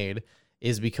being made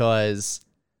is because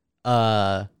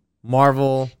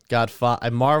Marvel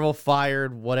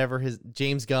fired whatever his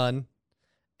James Gunn,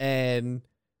 and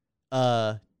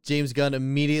James Gunn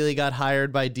immediately got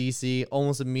hired by DC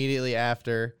almost immediately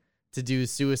after to do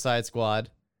Suicide Squad,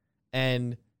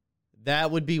 and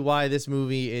that would be why this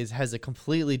movie has a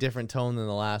completely different tone than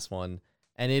the last one.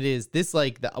 And it is this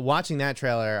watching that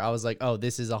trailer, I was like, oh,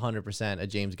 this is 100% a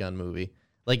James Gunn movie.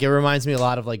 Like it reminds me a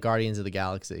lot of like Guardians of the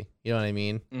Galaxy. You know what I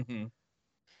mean? Mm-hmm.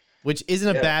 Which isn't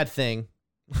a Yeah. bad thing.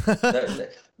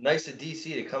 Nice of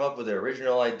DC to come up with an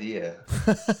original idea.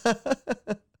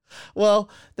 Well,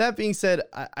 that being said,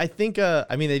 I think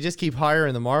they just keep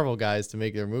hiring the Marvel guys to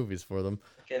make their movies for them.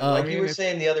 And like you were it's-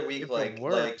 saying the other week, it like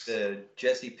works. the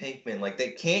Jesse Pinkman, like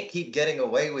they can't keep getting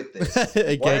away with this. I Why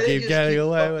can't do they keep just getting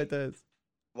away fucking- with this.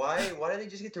 Why do they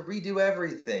just get to redo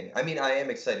everything? I mean, I am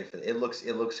excited for it. It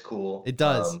looks cool. It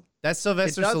does. That's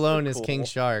Sylvester does look Stallone as King cool.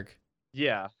 Shark.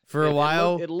 Yeah. For a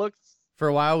while, it looks. For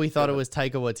a while, we thought it good. was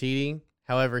Taika Waititi.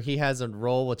 However, he has a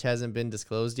role which hasn't been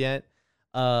disclosed yet.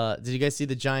 Did you guys see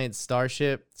the giant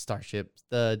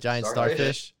the giant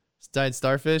Starfish? giant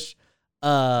starfish?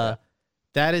 That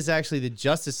is actually the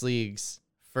Justice League's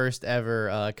first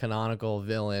ever canonical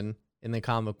villain in the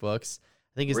comic books.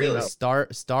 I think his name Really? is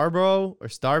Starbro or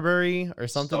Starbury or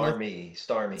something. Starmie.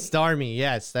 Starmie,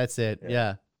 yes, that's it. Yeah.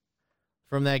 Yeah.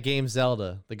 From that game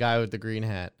Zelda, the guy with the green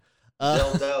hat.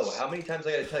 Zeldo. How many times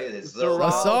I gotta tell you this? Oh,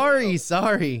 Zeldo.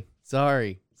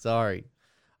 sorry.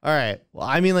 All right. Well,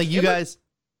 I mean, like you guys,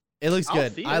 it looks I'll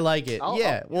good. see I it. like it.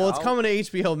 Yeah. Well, it's coming to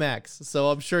HBO Max, so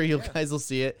I'm sure you guys will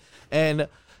see it. And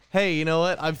hey, you know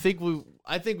what? I think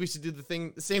we should do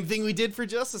the same thing we did for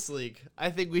Justice League.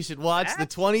 I think we should watch the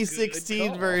That's a 2016 good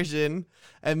call. version,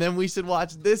 and then we should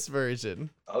watch this version,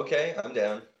 Okay, I'm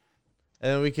down.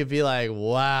 and then we could be like,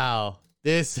 wow,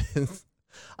 this is.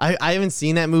 I haven't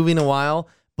seen that movie in a while,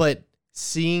 but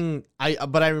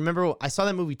I remember I saw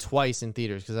that movie twice in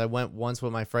theaters because I went once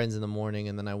with my friends in the morning,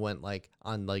 and then I went like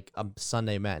on like a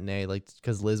Sunday matinee, like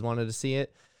because Liz wanted to see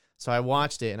it. So I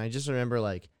watched it, and I just remember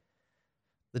like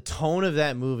the tone of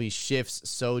that movie shifts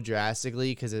so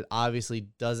drastically because it obviously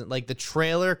doesn't, like, the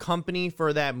trailer company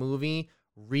for that movie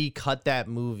recut that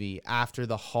movie after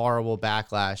the horrible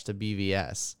backlash to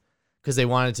BVS because they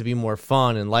wanted it to be more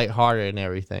fun and lighthearted and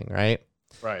everything, right?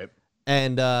 Right.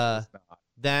 And It's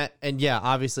not. yeah,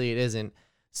 obviously it isn't.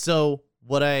 So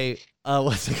what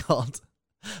what's it called?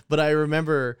 But I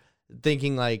remember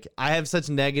thinking, like, I have such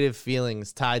negative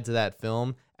feelings tied to that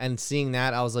film, and seeing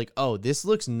that I was like, oh, this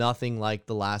looks nothing like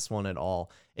the last one at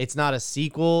all. It's not a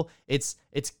sequel. It's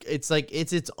like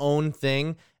it's its own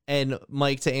thing. And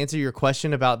Mike, to answer your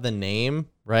question about the name,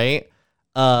 right?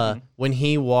 When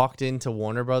he walked into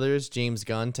Warner Brothers, James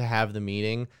Gunn, to have the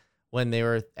meeting, when they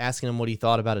were asking him what he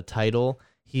thought about a title,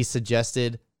 he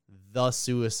suggested The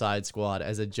Suicide Squad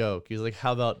as a joke. He was like,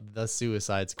 how about The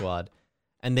Suicide Squad?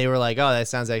 And they were like, oh, that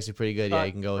sounds actually pretty good. Yeah,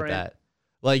 you can go with that.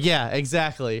 Like, yeah,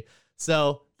 exactly.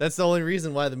 So that's the only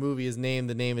reason why the movie is named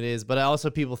the name it is. But also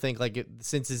people think, like,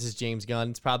 since this is James Gunn,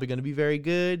 it's probably going to be very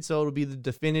good. So it'll be the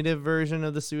definitive version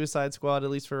of The Suicide Squad, at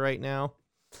least for right now.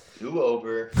 Do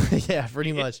over. Yeah,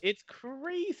 pretty much. It's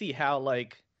crazy how,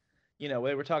 like, you know,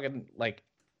 we were talking, like,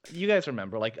 you guys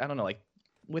remember, like, I don't know, like,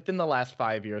 within the last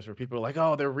 5 years where people are like,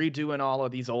 oh, they're redoing all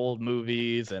of these old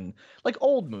movies, and like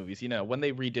old movies, you know, when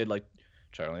they redid like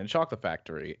Charlie and the Chocolate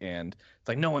Factory, and it's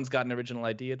like no one's got an original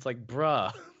idea. It's like,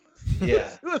 bruh. Yeah.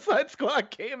 Suicide Squad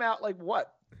came out like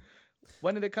what?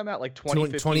 When did it come out? Like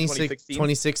 2015, 2016?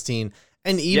 2016.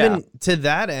 And even to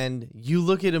that end, you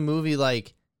look at a movie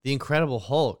like The Incredible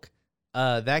Hulk.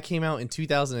 That came out in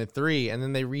 2003, and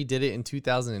then they redid it in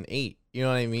 2008. You know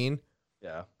what I mean?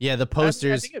 Yeah. Yeah, the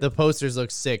posters look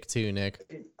sick too, Nick.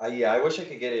 Yeah, I wish I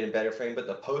could get it in better frame, but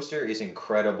the poster is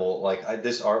incredible. Like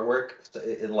this artwork,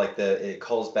 it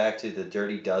calls back to the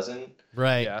Dirty Dozen.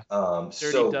 Right. Yeah.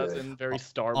 Dirty Dirty Dozen, very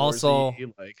Star Wars. Also,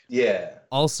 like. Yeah.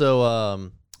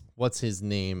 Also, what's his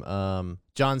name?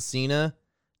 John Cena.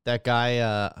 That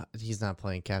guy. He's not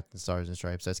playing Captain Stars and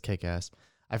Stripes. That's Kick-Ass.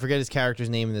 I forget his character's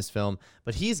name in this film,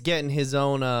 but he's getting his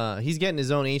own. He's getting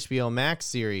his own HBO Max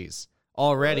series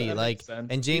already. That like, makes sense.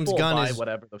 and James People Gunn buy is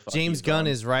whatever the fuck James he's Gunn on.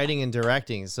 is writing and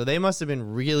directing, so they must have been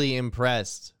really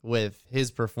impressed with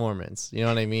his performance. You know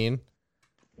what I mean?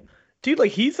 Dude,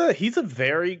 like he's a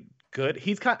very good.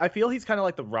 I feel he's kind of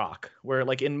like The Rock, where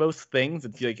like in most things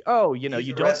it's like, oh, you know, He's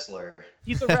you a don't. wrestler.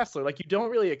 He's a wrestler. Like you don't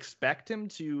really expect him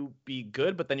to be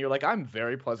good, but then you're like, I'm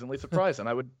very pleasantly surprised, and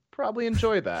I would probably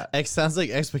enjoy that. Sounds like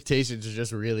expectations are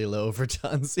just really low for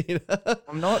John Cena.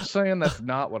 I'm not saying that's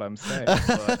not what I'm saying,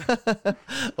 but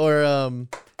Or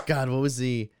God, what was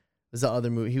the other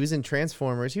movie? He was in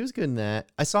Transformers. He was good in that.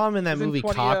 I saw him in that He was in movie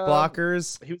 20, Cock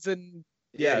Blockers. he was in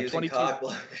Yeah, he was 22. in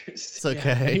Cockblockers. It's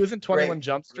okay. He was in 21 Great-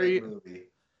 Jump great Street, movie.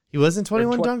 He was in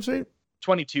 21 twen- Jump Street?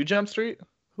 22 Jump Street.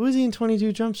 Who was he in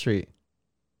 22 Jump Street?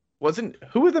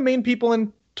 Who were the main people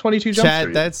in 22 Jump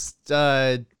Street? That's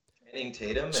Channing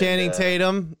Tatum. Channing and,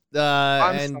 Tatum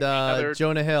I'm and sorry, another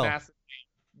Jonah Hill. Massive,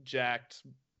 jacked,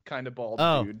 kind of bald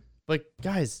Oh. dude. But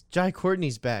guys, Jai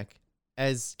Courtney's back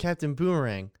as Captain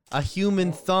Boomerang. A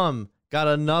human thumb got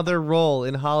another role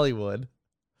in Hollywood.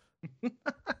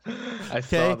 I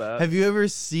saw that. Have you ever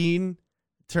seen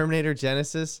Terminator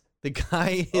Genesis? The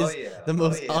guy is Oh, yeah. the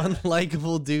most Oh, yeah. Oh,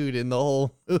 unlikable dude in the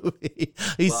whole movie.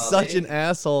 He's Well, such they- an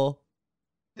asshole.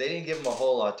 They didn't give him a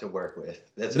whole lot to work with.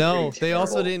 That's a No, pretty they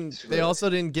also terrible didn't. script. They also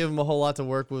didn't give him a whole lot to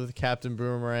work with Captain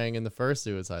Boomerang in the first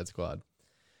Suicide Squad.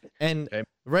 And Okay.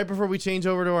 right before we change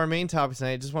over to our main topic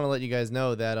tonight, I just want to let you guys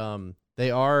know that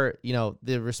they are, you know,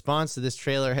 the response to this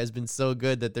trailer has been so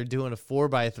good that they're doing a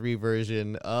 4x3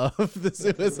 version of the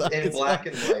Suicide in black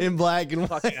and Squad white. in black and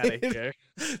Fuck white. out of here.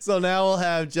 So now we'll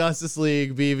have Justice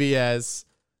League, BVS.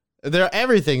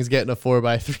 Everything's getting a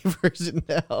 4x3 version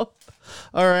now.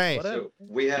 All right. What So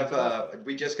we have I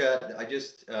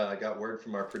just got word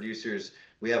from our producers.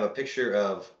 We have a picture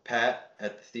of Pat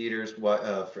at the theaters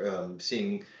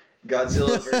seeing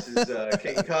Godzilla versus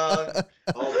King Kong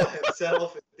all by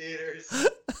himself in theaters.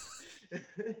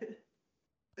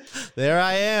 There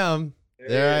I am. There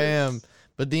There I he is. am.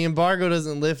 But the embargo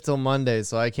doesn't lift till Monday,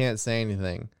 so I can't say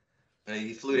anything.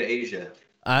 He flew to Asia.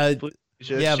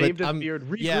 Yeah, Shaved but his beard,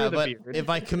 regrew yeah, the but beard. if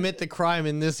I commit the crime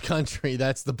in this country,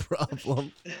 that's the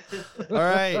problem. All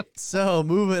right, so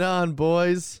moving on,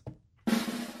 boys.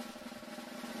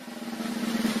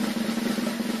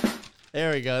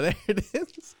 There we go. There it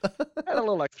is. Had a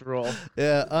little extra roll.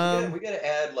 Yeah. We gotta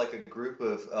add like a group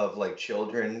of like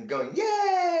children going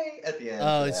yay at the end.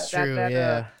 Oh, for it's that. true.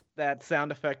 Yeah. That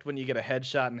sound effect when you get a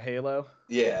headshot in Halo.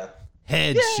 Yeah.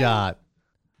 Headshot.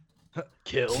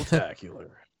 Kill-tacular.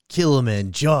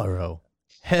 Kilimanjaro.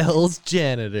 Hell's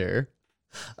janitor.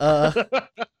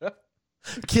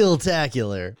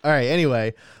 Kill-tacular. All right,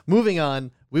 anyway, moving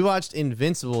on. We watched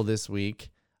Invincible this week,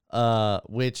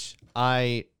 which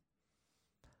I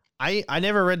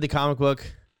never read the comic book.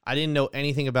 I didn't know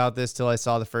anything about this till I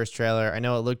saw the first trailer. I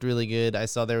know it looked really good. I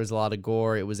saw there was a lot of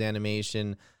gore. It was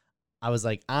animation. I was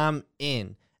like, I'm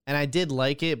in. And I did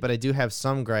like it, but I do have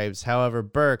some gripes. However,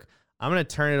 Burke, I'm going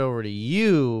to turn it over to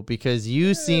you because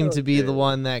you seem to be the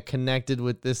one that connected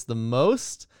with this the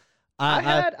most. I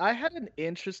had an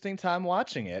interesting time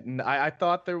watching it, and I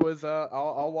thought there was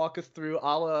I'll walk us through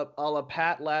a la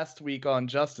Pat last week on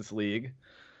Justice League.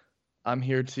 I'm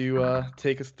here to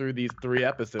take us through these 3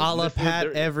 episodes. A la Pat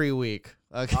every week.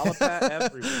 Okay. A la Pat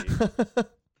every week.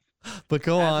 But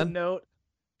go As on. a note,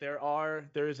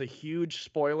 there is a huge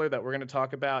spoiler that we're going to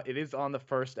talk about. It is on the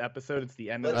first episode. It's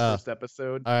the end of the first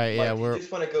episode. All right, yeah, we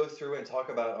just want to go through and talk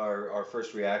about our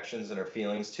first reactions and our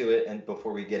feelings to it, and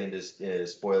before we get into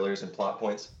spoilers and plot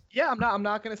points. Yeah, I'm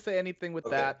not going to say anything with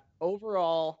that.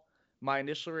 Overall, my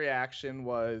initial reaction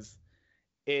was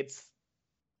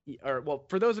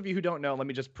for those of you who don't know, let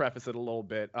me just preface it a little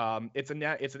bit. It's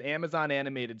an Amazon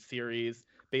animated series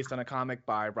based on a comic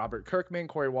by Robert Kirkman,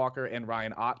 Cory Walker, and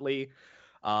Ryan Ottley.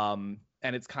 And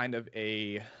it's kind of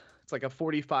it's like a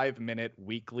 45-minute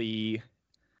weekly,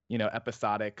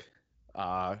 episodic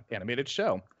animated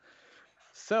show.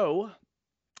 So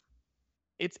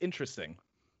it's interesting.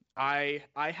 I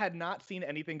had not seen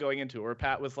anything going into it where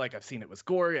Pat was like, I've seen it was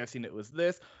gory, I've seen it was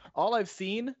this. All I've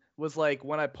seen was like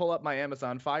when I pull up my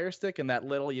Amazon Fire Stick and that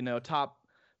little, top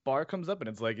bar comes up and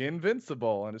it's like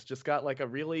Invincible, and it's just got like a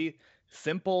really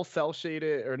simple cell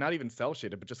shaded, or not even cell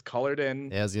shaded, but just colored in.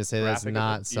 Yeah, I was gonna say that's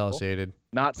not cell shaded.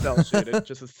 Not cell shaded,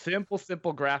 just a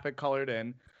simple graphic colored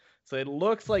in. So it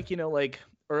looks like, like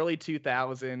early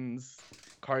 2000s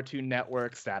Cartoon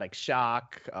Network, Static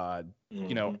Shock,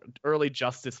 early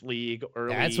Justice League.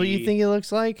 That's what you think it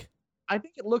looks like? I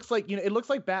think it looks like, it looks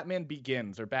like Batman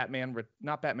Begins or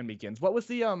not Batman Begins. What was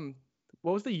the young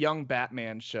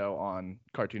Batman show on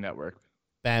Cartoon Network?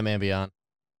 Batman Beyond.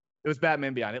 It was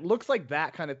Batman Beyond. It looks like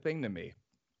that kind of thing to me.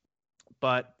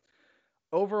 But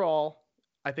overall,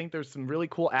 I think there's some really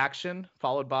cool action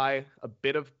followed by a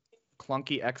bit of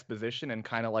clunky exposition and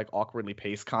kind of like awkwardly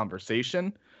paced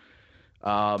conversation.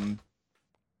 It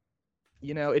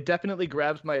definitely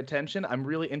grabs my attention. I'm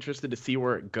really interested to see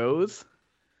where it goes.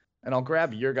 And I'll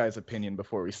grab your guys' opinion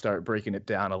before we start breaking it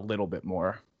down a little bit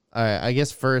more. All right, I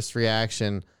guess first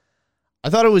reaction, I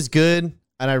thought it was good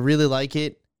and I really like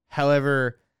it.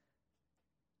 However,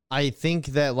 I think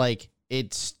that like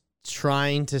it's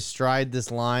trying to stride this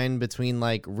line between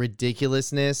like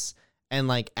ridiculousness and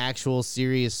like actual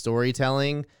serious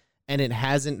storytelling, and it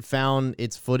hasn't found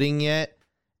its footing yet.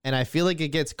 And I feel like it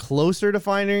gets closer to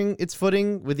finding its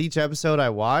footing with each episode I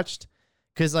watched.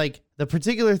 Because like the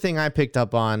particular thing I picked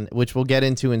up on, which we'll get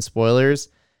into in spoilers,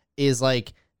 is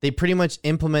like they pretty much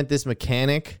implement this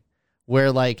mechanic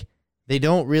where like they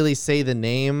don't really say the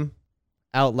name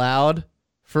out loud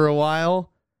for a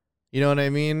while. You know what I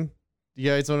mean? You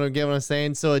guys want to get what I'm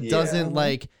saying? So it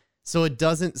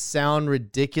doesn't sound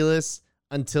ridiculous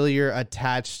until you're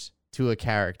attached to a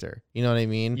character. You know what I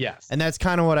mean? Yes. And that's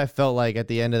kind of what I felt like at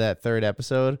the end of that third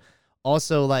episode.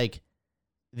 Also, like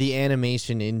the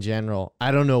animation in general.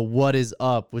 I don't know what is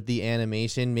up with the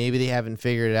animation. Maybe they haven't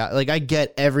figured it out. Like, I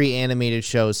get every animated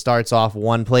show starts off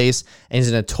one place and is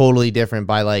in a totally different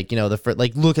by, like, you know,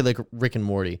 look at like Rick and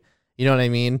Morty. You know what I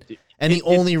mean? And the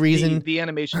only reason the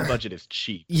animation budget is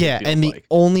cheap. Yeah, and the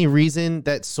only reason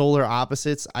that Solar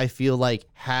Opposites, I feel like,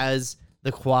 has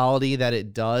the quality that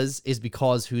it does is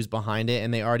because who's behind it,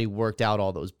 and they already worked out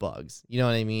all those bugs. You know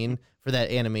what I mean? For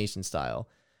that animation style.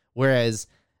 Whereas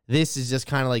this is just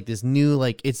kind of like this new,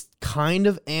 like, it's kind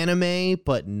of anime,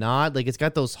 but not. Like, it's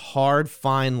got those hard,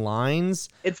 fine lines.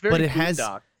 It's very but it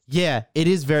Boondocks. Yeah, it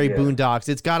is very Boondocks.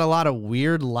 It's got a lot of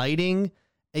weird lighting.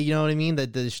 You know what I mean?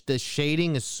 The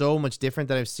shading is so much different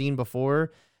than I've seen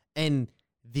before. And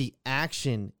the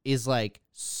action is, like,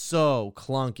 so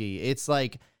clunky. It's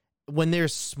like when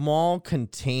there's small,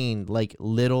 contained, like,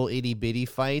 little itty-bitty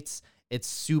fights, it's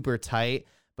super tight.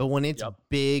 But when it's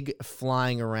big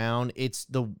flying around, it's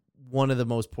one of the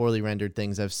most poorly rendered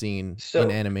things I've seen in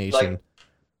animation. Like,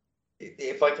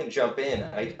 if I can jump in,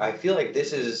 I feel like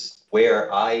this is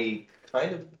where I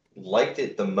kind of liked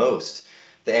it the most.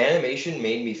 The animation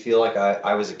made me feel like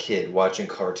I was a kid watching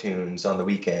cartoons on the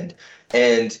weekend.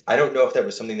 And I don't know if that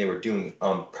was something they were doing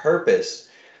on purpose,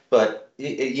 but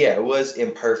it was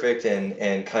imperfect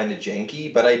and kind of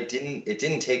janky, but it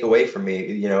didn't take away from me.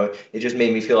 You know, it just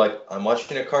made me feel like I'm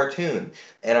watching a cartoon,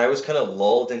 and I was kind of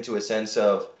lulled into a sense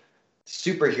of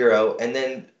superhero. And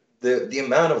then the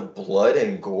amount of blood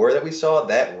and gore that we saw,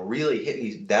 that really hit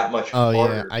me that much harder. Oh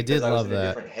yeah, I did love in a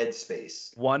that. different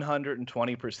headspace.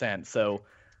 120%. So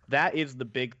that is the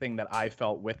big thing that I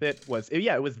felt with it was,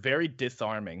 it was very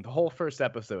disarming. The whole first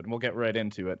episode, and we'll get right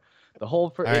into it. The whole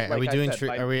first. All right, are we doing?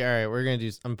 Are we? All right, we're gonna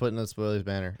do. I'm putting the spoilers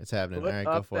banner. It's happening. All right,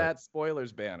 go for that it.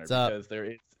 Spoilers banner What's because there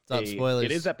is spoilers.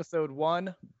 It is episode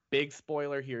 1. Big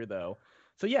spoiler here though.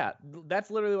 So yeah, that's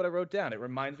literally what I wrote down. It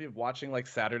reminds me of watching like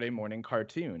Saturday morning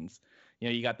cartoons. You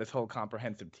know, you got this whole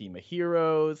comprehensive team of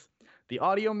heroes. The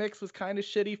audio mix was kind of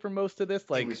shitty for most of this.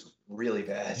 Like, it was really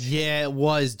bad. Yeah, it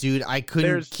was, dude. I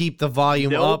couldn't keep the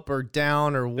volume up or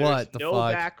down or what the no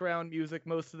fuck. Background music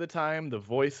most of the time. The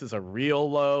voices are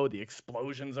real low. The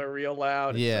explosions are real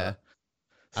loud. Yeah.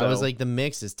 I was like, the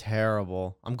mix is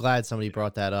terrible. I'm glad somebody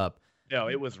brought that up. No,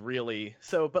 it was really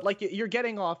so. But like, you're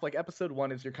getting off. Like, episode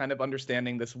 1 is you're kind of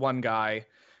understanding this one guy.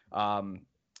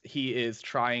 He's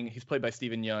played by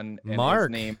Steven Yeun. And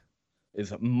Mark. His name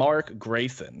is Mark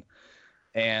Grayson.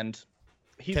 And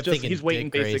he's waiting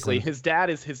basically. His dad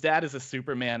is a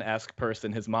Superman-esque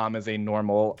person. His mom is a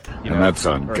normal, And that's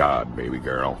on God, baby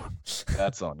girl.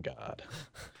 That's on God.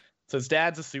 So his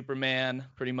dad's a Superman,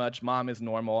 pretty much. Mom is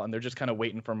normal, and they're just kind of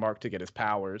waiting for Mark to get his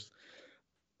powers.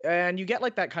 And you get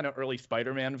like that kind of early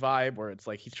Spider-Man vibe where it's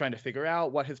like he's trying to figure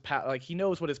out what his like he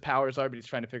knows what his powers are, but he's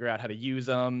trying to figure out how to use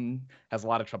them. Has a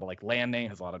lot of trouble like landing,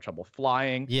 has a lot of trouble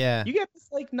flying. Yeah. You get this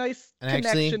like nice And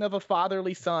connection of a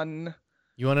fatherly son.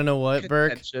 You want to know what,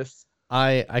 Burke?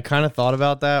 I kind of thought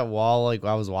about that while like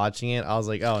I was watching it. I was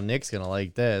like, oh, Nick's gonna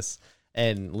like this.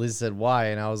 And Liz said, why?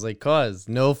 And I was like, cause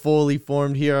no fully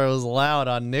formed heroes allowed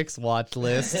on Nick's watch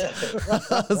list.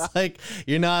 I was like,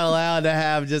 you're not allowed to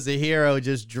have just a hero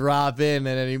just drop in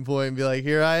at any point and be like,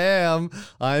 here I am,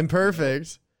 I'm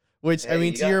perfect. Which, Hey, I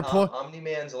mean, to your point,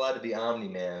 Omni-Man's allowed to be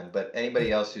Omni-Man, but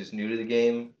anybody else who's new to the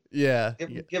game, yeah,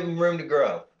 give him room to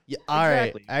grow. Yeah, all right.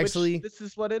 Exactly. Actually, this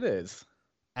is what it is.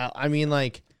 I mean,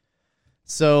 like,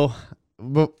 so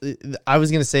I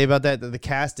was gonna say about that the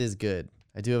cast is good.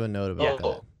 I do have a note about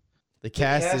that. The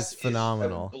cast is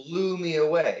phenomenal. Blew me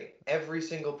away. Every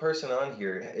single person on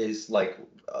here is like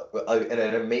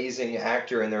an amazing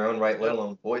actor in their own right, let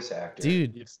alone voice actor.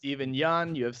 Dude, you have Steven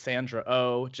Yeun, you have Sandra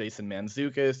Oh, Jason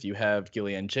Mantzoukas, you have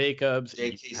Gillian Jacobs,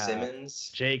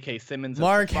 J.K. Simmons,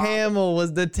 Mark Hamill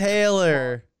was the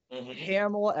tailor.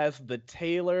 Hamill as the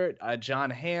tailor. John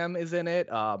Hamm is in it.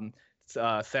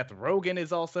 Seth Rogen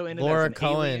is also in it. Lauren as an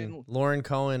alien.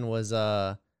 Cohen was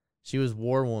she was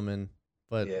War Woman,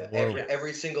 but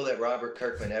every single that Robert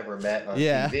Kirkman ever met on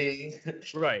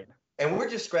TV. Right. And we're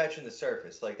just scratching the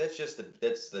surface. Like that's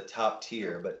the top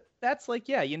tier, but that's like,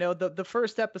 yeah, you know, the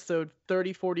first episode,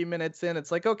 30-40 minutes in,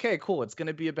 it's like, okay, cool. It's going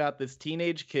to be about this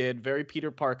teenage kid, very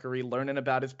Peter Parker-y, learning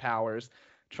about his powers,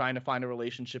 trying to find a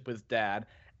relationship with dad.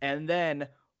 And then,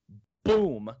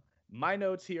 boom, my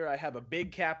notes here, I have a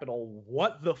big capital,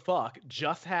 what the fuck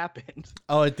just happened?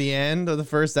 Oh, at the end of the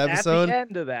first episode? At the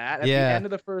end of that, at the end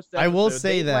of the first episode. I will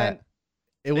say that.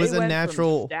 It was a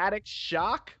natural... From Static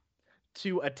Shock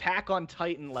to Attack on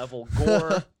Titan level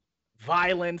gore,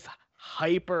 violence,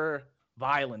 hyper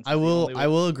violence. I is the only way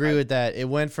will to agree describe with that. It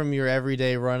went from your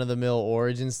everyday run of the mill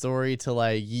origin story to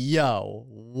like, yo,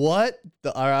 what?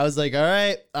 I was like, all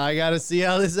right, I gotta see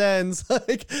how this ends.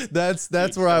 Like that's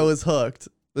where I was hooked.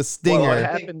 The stinger. What I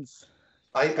happens?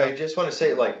 I just want to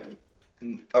say, like,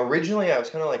 originally I was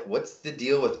kind of like, what's the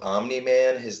deal with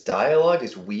Omni-Man? His dialogue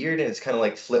is weird, and it's kind of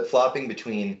like flip-flopping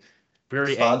between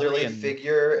Very fatherly angry and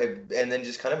figure and then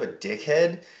just kind of a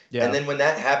dickhead. yeah. And then when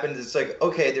that happens, it's like,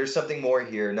 okay, there's something more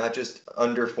here, not just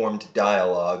underformed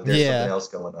dialogue. There's Yeah. something else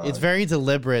going on. It's very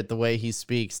deliberate the way he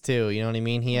speaks too. You know what I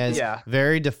mean? He has Yeah.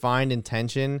 very defined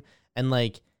intention, and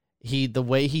like the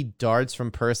way he darts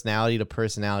from personality to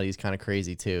personality is kind of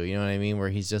crazy too. You know what I mean? Where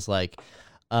he's just like,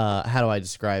 how do I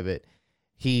describe it?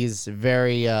 He's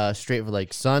very straightforward,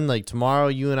 like, son, like tomorrow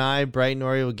you and I, Bright and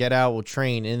Ori, will get out, we'll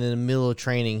train. And in the middle of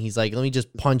training, he's like, let me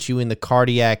just punch you in the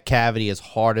cardiac cavity as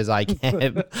hard as I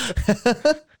can.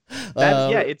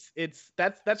 Yeah,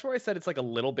 that's where I said it's like a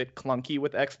little bit clunky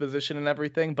with exposition and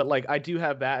everything, but like I do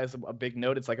have that as a big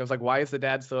note. It's like I was like, why is the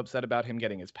dad so upset about him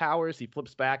getting his powers? He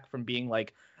flips back from being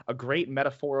like a great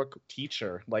metaphorical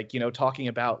teacher, like, you know, talking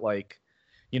about like,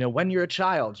 you know, when you're a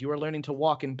child, you are learning to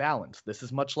walk in balance. This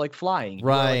is much like flying. You are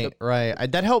like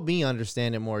Right. That helped me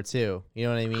understand it more too. You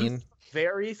know what I mean?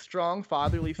 very strong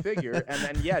fatherly figure, and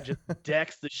then yeah, just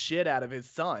decks the shit out of his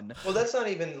son. Well, that's not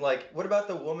even like. What about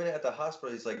the woman at the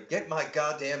hospital? He's like, "Get my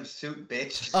goddamn suit,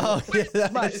 bitch." Oh, yeah,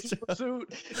 that My is true.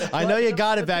 suit. I know you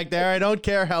got it back there. I don't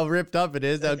care how ripped up it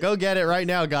is. Now go get it right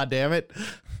now, goddammit.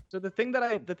 So the thing that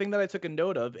I took a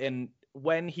note of, and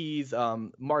when he's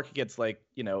Mark gets like,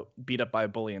 you know, beat up by a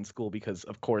bully in school, because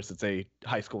of course it's a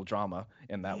high school drama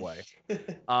in that way.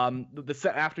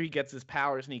 After he gets his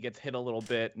powers and he gets hit a little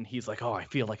bit and he's like, oh, I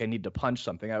feel like I need to punch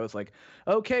something. I was like,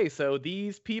 okay, so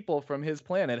these people from his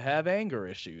planet have anger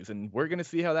issues, and we're gonna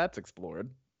see how that's explored.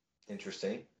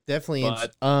 Interesting. Definitely.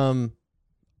 But-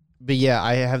 But yeah,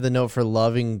 I have the note for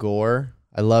loving gore.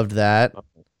 I loved that.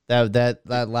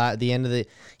 The end of the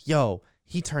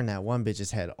he turned that one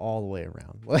bitch's head all the way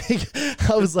around. Like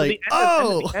I was like, at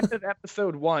the end of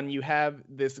episode 1, you have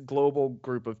this global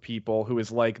group of people who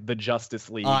is like the Justice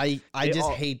League. I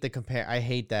just hate the compare. I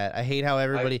hate that. I hate how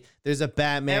there's a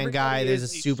Batman guy, there's a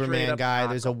Superman guy,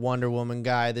 there's a Wonder Woman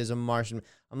guy, there's a Martian.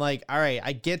 I'm like, all right,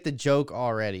 I get the joke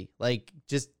already. Like,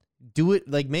 just do it,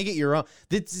 like make it your own.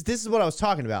 This is what I was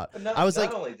talking about. I was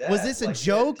like, was this a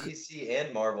joke? DC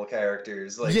and Marvel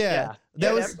characters, like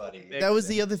that was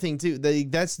the other thing too.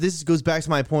 This goes back to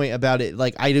my point about it.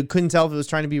 Like I couldn't tell if it was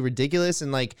trying to be ridiculous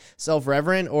and like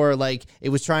self-reverent or like it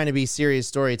was trying to be serious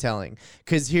storytelling.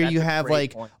 Because here you have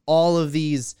like all of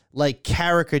these like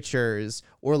caricatures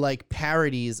or like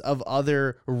parodies of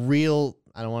other real.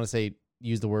 I don't want to say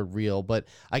use the word real, but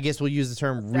I guess we'll use the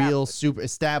term real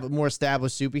more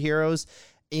established superheroes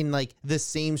in like the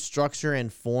same structure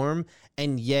and form,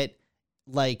 and yet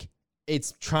like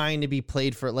it's trying to be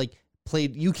played.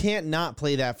 You can't not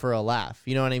play that for a laugh.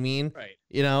 You know what I mean? Right.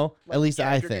 You know, Like, at least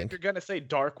I if think. you're gonna say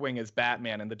Darkwing is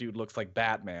Batman and the dude looks like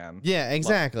Batman. Yeah,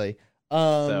 exactly.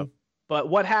 But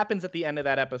what happens at the end of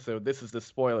that episode, this is the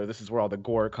spoiler, this is where all the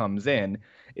gore comes in,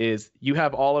 is you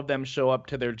have all of them show up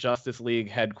to their Justice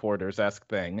League headquarters-esque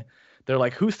thing. They're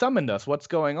like, who summoned us? What's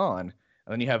going on?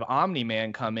 And then you have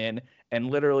Omni-Man come in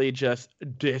and literally just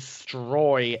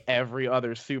destroy every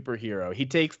other superhero. He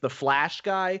takes the Flash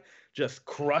guy, just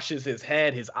crushes his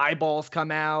head, his eyeballs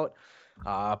come out,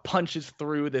 punches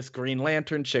through this Green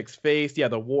Lantern chick's face. Yeah,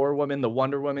 the War Woman, the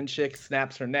Wonder Woman chick,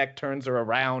 snaps her neck, turns her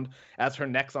around. As her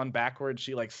neck's on backwards,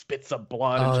 she like spits up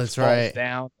blood and just falls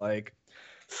down. Like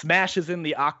smashes in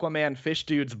the Aquaman fish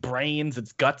dude's brains,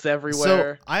 its guts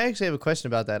everywhere. So I actually have a question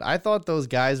about that. I thought those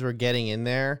guys were getting in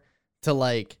there to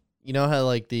like, you know how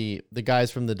like the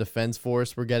guys from the Defense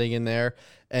Force were getting in there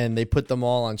and they put them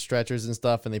all on stretchers and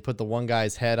stuff, and they put the one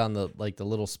guy's head on the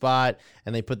little spot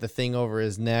and they put the thing over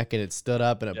his neck and it stood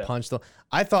up and it punched them.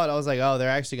 I was like, oh, they're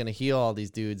actually going to heal all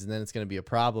these dudes and then it's going to be a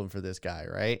problem for this guy,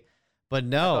 right? But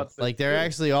no, like they're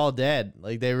actually all dead.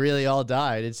 Like they really all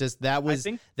died. It's just that was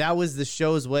the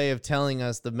show's way of telling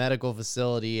us the medical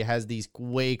facility has these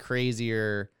way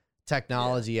crazier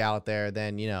technology out there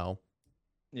than, you know.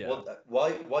 Yeah. Well,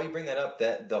 while you bring that up,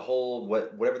 that the whole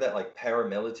whatever that like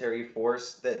paramilitary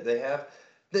force that they have,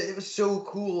 it was so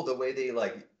cool the way they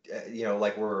like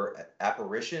like were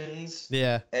apparitions.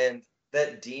 Yeah. And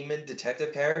that demon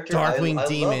detective character, Darkwing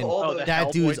Demon.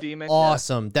 That dude's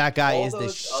awesome. That guy is the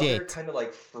shit. Other kind of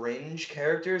like fringe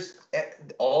characters.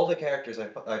 All the characters I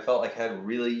felt like had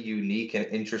really unique and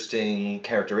interesting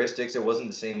characteristics. It wasn't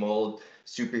the same old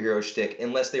superhero shtick,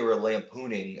 unless they were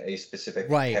lampooning a specific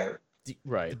character.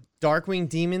 Right. Darkwing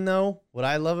Demon, though, what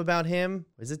I love about him,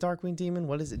 is it Darkwing Demon?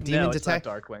 What is it? Demon No, it's not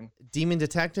Darkwing. Demon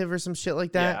Detective or some shit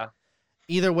like that? Yeah.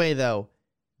 Either way, though.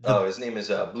 His name is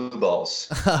Blue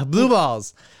Balls. Blue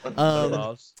Balls. Blue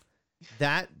Balls.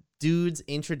 That dude's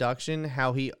introduction,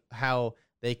 how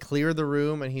they clear the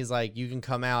room and he's like, you can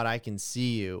come out, I can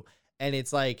see you. And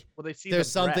it's like, well, they see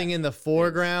there's something in the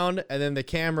foreground and then the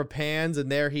camera pans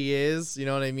and there he is. You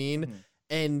know what I mean? Mm-hmm.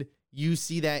 And you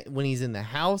see that when he's in the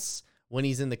house, when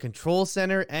he's in the control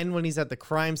center, and when he's at the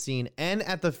crime scene and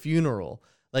at the funeral.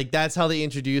 Like, that's how they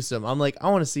introduce him. I'm like, I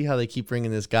want to see how they keep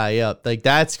bringing this guy up. Like,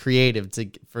 that's creative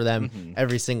for them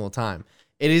every single time.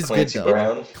 It is Clancy good, though.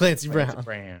 Brown. Clancy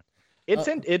Brown.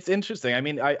 It's interesting. I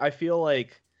mean, I feel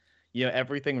like, you know,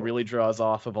 everything really draws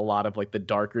off of a lot of like the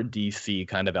darker DC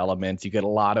kind of elements. You get a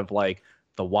lot of like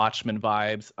the Watchmen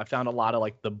vibes. I found a lot of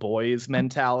like the boys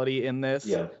mentality in this.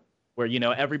 Yeah. Where, you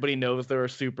know, everybody knows there are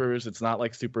supers. It's not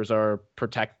like supers are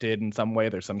protected in some way.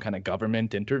 There's some kind of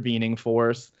government intervening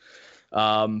force.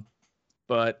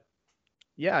 But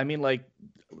yeah, I mean, like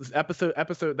episode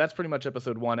that's pretty much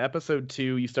episode 1. Episode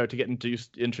 2, you start to get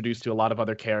introduced to a lot of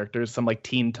other characters, some like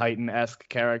Teen Titan-esque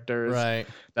characters. Right.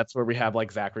 That's where we have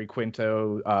like Zachary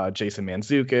Quinto, Jason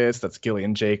Mantzoukas, that's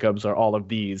Gillian Jacobs, or all of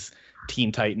these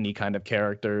Teen Titan-y kind of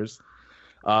characters.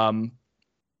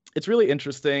 It's really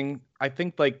interesting. I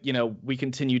think, like, you know, we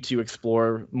continue to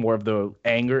explore more of the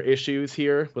anger issues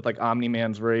here with like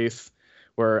Omni-Man's race,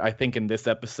 where I think in this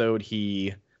episode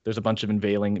there's a bunch of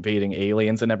invading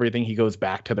aliens and everything. He goes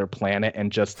back to their planet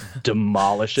and just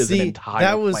demolishes an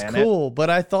entire planet. That was cool, but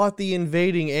I thought the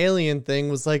invading alien thing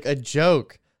was like a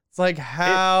joke. It's like,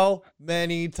 how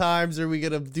many times are we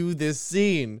gonna do this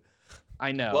scene?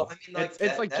 I know. Well, I mean, like,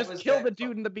 it's like, just kill the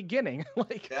dude in the beginning.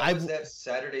 Like, that was that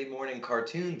Saturday morning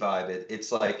cartoon vibe.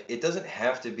 It's like, it doesn't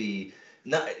have to be,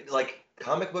 not like,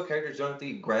 comic book characters don't have to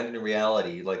be grounded in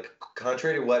reality. Like,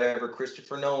 contrary to whatever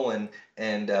Christopher Nolan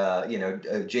and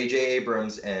J.J.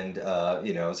 Abrams and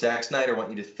Zack Snyder want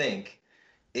you to think,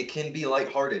 it can be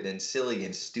lighthearted and silly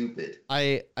and stupid.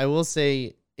 I will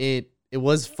say it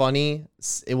was funny.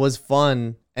 It was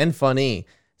fun and funny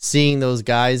seeing those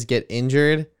guys get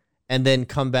injured and then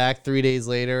come back 3 days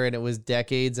later, and it was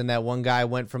decades, and that one guy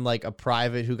went from like a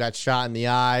private who got shot in the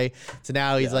eye to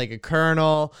now he's like a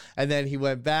colonel, and then he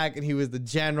went back and he was the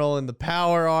general in the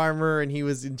power armor, and he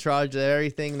was in charge of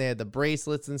everything. They had the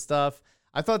bracelets and stuff.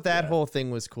 I thought that whole thing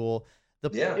was cool.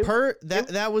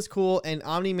 That was cool, and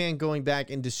Omni-Man going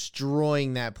back and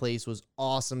destroying that place was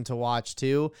awesome to watch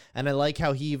too. And I like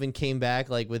how he even came back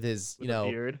like with his,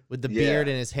 beard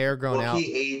and his hair grown out.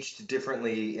 He aged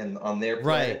differently on their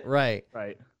planet. Right.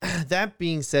 That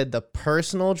being said, the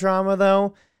personal drama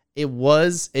though,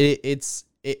 it's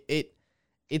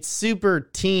super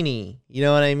teeny. You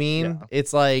know what I mean? Yeah.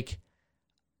 It's like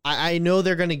I know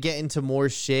they're gonna get into more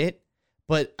shit.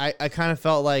 But I kind of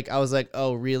felt like, I was like,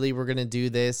 oh, really? We're going to do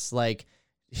this? Like,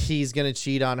 he's going to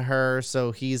cheat on her,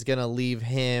 so he's going to leave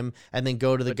him and then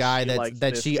go to the guy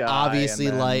that she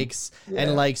obviously likes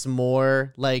and likes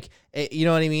more. Like, you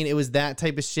know what I mean? It was that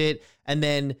type of shit. And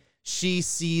then she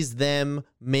sees them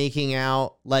making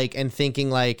out, like, and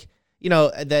thinking, like,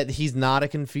 that he's not a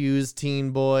confused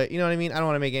teen boy. You know what I mean? I don't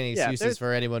want to make any excuses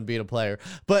for anyone being a player.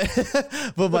 But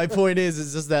my point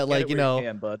is just that, like,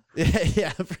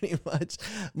 yeah, pretty much.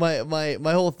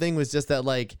 My whole thing was just that,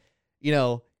 like,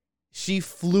 she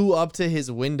flew up to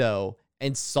his window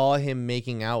and saw him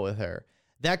making out with her.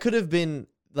 That could have been,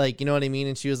 like, you know what I mean?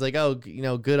 And she was like, oh,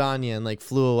 good on you, and, like,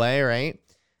 flew away, right?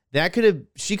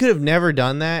 She could have never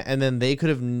done that, and then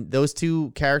those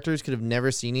two characters could have never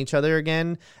seen each other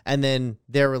again, and then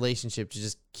their relationship to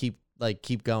just keep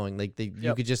going. Like,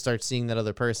 you could just start seeing that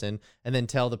other person, and then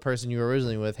tell the person you were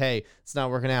originally with, hey, it's not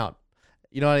working out.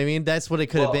 You know what I mean? That's what it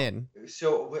could have been.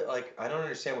 So, like, I don't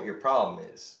understand what your problem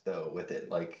is, though, with it.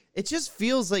 Like, it just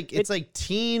feels like it's like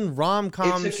teen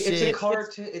rom-com shit. It's a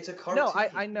cartoon. No,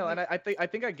 I know, and I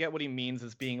think I get what he means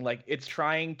as being like, it's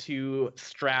trying to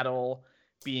straddle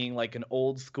being like an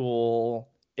old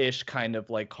school-ish kind of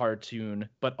like cartoon,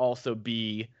 but also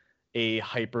be a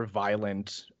hyper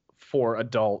violent for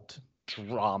adult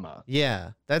drama.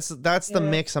 Yeah, that's the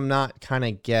mix I'm not kind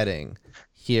of getting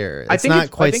here. It's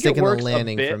not quite sticking the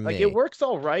landing for me. Like, it works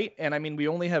all right, and I mean, we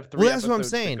only have 3 episodes what I'm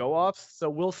saying. to go off, so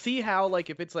we'll see how,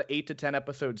 like, if it's an 8 to 10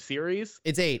 episode series.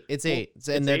 It's 8.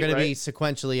 And they're going to be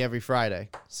sequentially every Friday.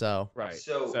 So right.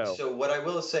 So what I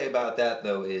will say about that,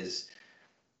 though, is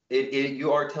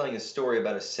you are telling a story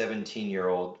about a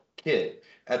 17-year-old kid.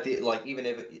 Even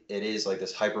if it is like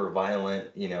this hyper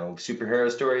violent,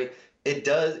 superhero story, It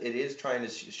does. It is trying to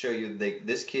show you that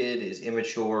this kid is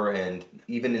immature, and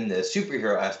even in the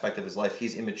superhero aspect of his life,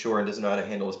 he's immature and doesn't know how to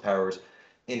handle his powers.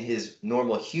 In his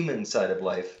normal human side of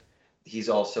life, he's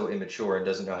also immature and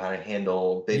doesn't know how to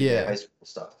handle big high school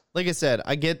stuff. Like I said,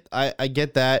 I get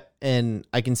that, and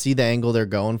I can see the angle they're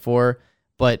going for,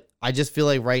 but I just feel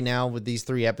like right now with these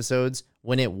 3 episodes,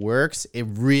 when it works, it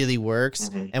really works,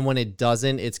 and when it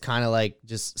doesn't, it's kind of like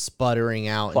just sputtering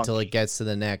out until it gets to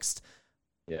the next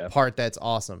part that's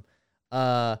awesome.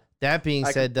 That being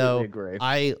said, though, agree.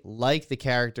 I like the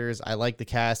characters, I like the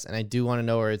cast, and I do want to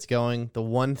know where it's going. The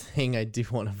one thing I do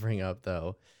want to bring up,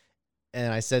 though,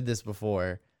 and I said this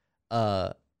before,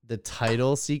 the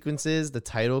title sequences, the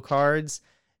title cards,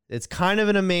 it's kind of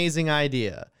an amazing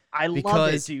idea. I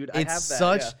love it, dude. I have that,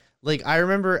 such like, I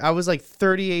remember I was like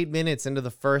 38 minutes into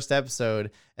the first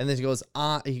episode, and then he goes,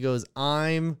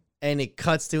 I'm, and it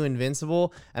cuts to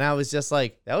Invincible, and I was just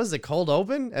like, that was the cold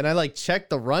open? And I like checked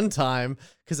the runtime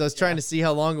because I was trying to see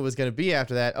how long it was going to be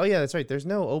after that. Oh yeah, that's right. There's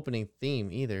no opening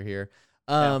theme either here.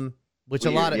 Which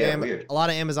weird, a lot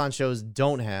of Amazon shows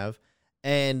don't have.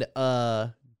 And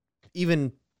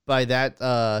even by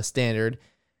that standard,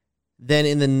 then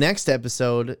in the next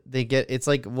episode, they get, it's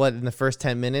like, what, in the first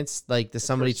 10 minutes, like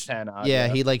somebody,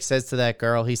 he like says to that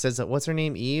girl, he says, what's her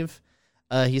name? Eve?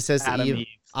 He says to Eve,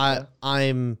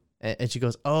 I'm, and she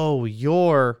goes, oh,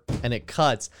 you're, and it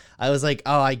cuts. I was like,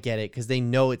 oh, I get it. Cause they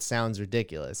know it sounds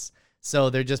ridiculous. So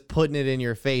they're just putting it in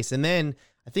your face. And then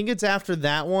I think it's after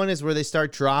that one is where they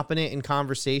start dropping it in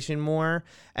conversation more.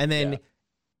 And then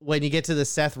when you get to the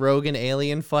Seth Rogen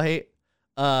alien fight,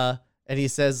 and he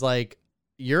says like,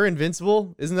 you're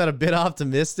invincible. Isn't that a bit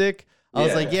optimistic? I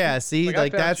was like, yeah, see,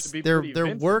 like that's,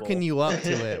 they're working you up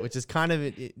to it, which is kind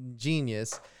of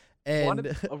genius.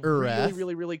 And a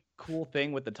really cool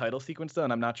thing with the title sequence, though,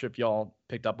 and I'm not sure if y'all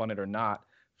picked up on it or not.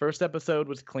 First episode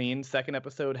was clean. Second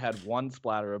episode had 1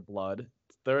 splatter of blood.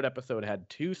 Third episode had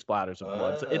 2 splatters of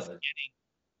blood. So it's getting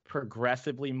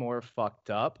progressively more fucked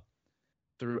up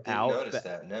throughout. Didn't notice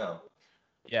that, no.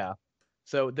 Yeah.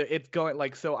 So it's going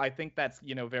like, so I think that's,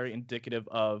 very indicative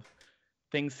of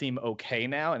things seem okay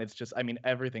now. And it's just, I mean,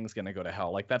 everything's going to go to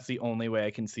hell. Like, that's the only way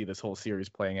I can see this whole series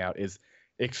playing out is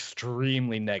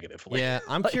extremely negatively. Yeah,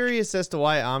 I'm curious as to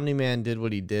why Omni-Man did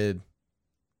what he did.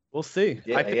 We'll see.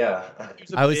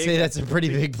 I would say that's a pretty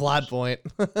big plot point.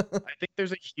 I think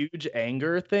there's a huge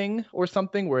anger thing or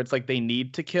something where it's like they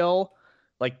need to kill,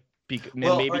 like, they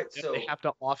have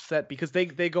to offset because they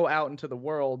go out into the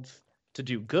world to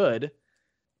do good.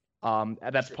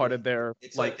 That's part of their,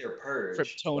 it's like their purge.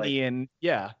 Kryptonian,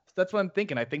 that's what I'm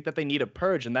thinking. I think that they need a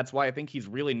purge, and that's why I think he's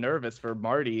really nervous for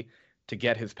Marty to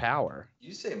get his power.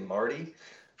 You say Marty?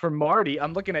 For Marty,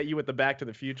 I'm looking at you with the Back to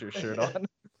the Future shirt on.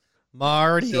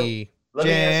 Marty. So,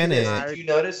 Janet. Did you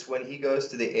notice when he goes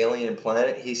to the alien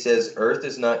planet, he says, Earth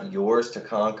is not yours to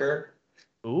conquer?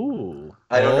 Ooh.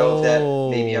 I don't know if that,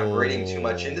 maybe I'm reading too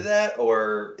much into that,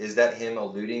 or is that him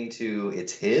alluding to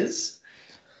it's his?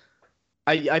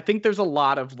 I think there's a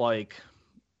lot of, like,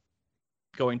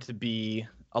 going to be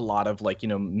a lot of, like,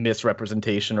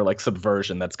 misrepresentation or, like,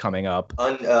 subversion that's coming up.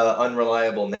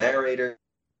 Unreliable narrator.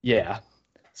 Yeah.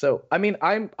 So, I mean,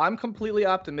 I'm completely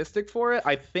optimistic for it.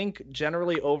 I think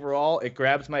generally overall it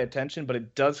grabs my attention, but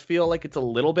it does feel like it's a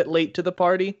little bit late to the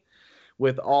party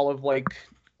with all of, like,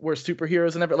 where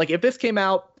superheroes and everything. Like, if this came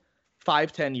out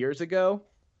 5-10 years ago.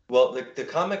 Well, the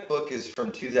comic book is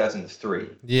from 2003.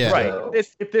 Yeah. Right. So.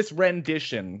 If this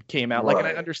rendition came out, like, and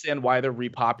I understand why they're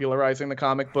repopularizing the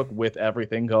comic book with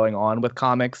everything going on with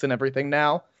comics and everything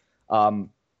now. But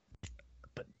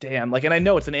damn, like, and I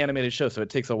know it's an animated show, so it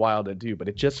takes a while to do, but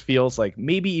it just feels like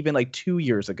maybe even like 2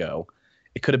 years ago,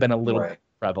 it could have been a little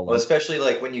prevalent. Well, especially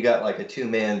like when you got like a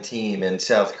 2-man team in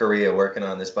South Korea working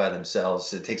on this by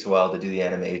themselves, it takes a while to do the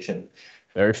animation.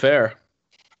 Very fair.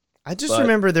 I just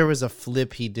remember there was a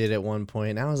flip he did at one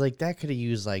point, and I was like, that could have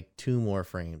used like 2 more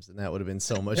frames, and that would have been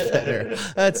so much better.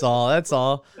 That's all.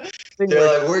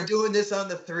 They're like, we're doing this on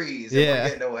the 3s, and we're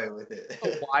getting away with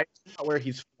it. Why where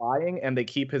he's flying, and they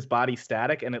keep his body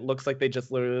static, and it looks like they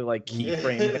just literally like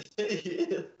keyframe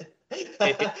it.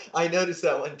 I noticed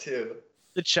that one too.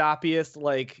 The choppiest,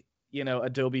 like,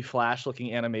 Adobe Flash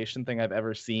looking animation thing I've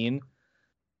ever seen.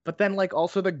 But then, like,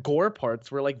 also the gore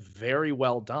parts were like very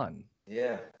well done.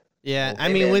 Yeah. Yeah, I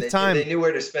mean, with time, they knew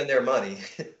where to spend their money.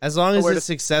 As long as it's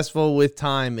successful with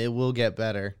time, it will get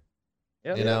better.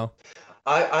 Yep. You know?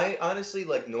 I honestly,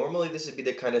 like, normally this would be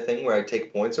the kind of thing where I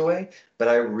take points away, but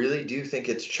I really do think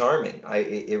it's charming.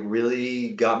 It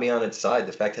really got me on its side,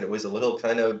 the fact that it was a little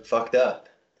kind of fucked up.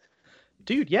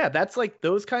 Dude, yeah, that's like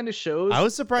those kind of shows. I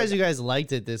was surprised you guys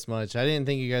liked it this much. I didn't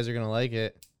think you guys were going to like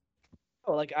it.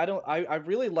 Like I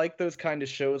really like those kind of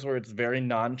shows where it's very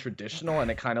non-traditional and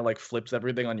it kind of like flips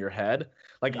everything on your head.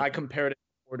 Like I compared it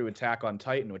more to Attack on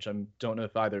Titan, which I don't know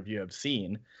if either of you have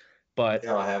seen, but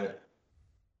No, I haven't.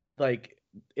 like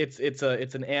it's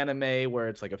an anime where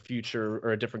it's like a future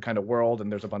or a different kind of world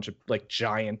and there's a bunch of like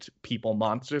giant people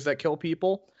monsters that kill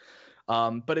people.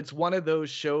 But it's one of those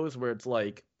shows where it's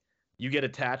like you get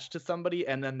attached to somebody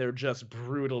and then they're just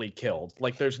brutally killed.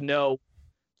 Like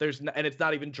and it's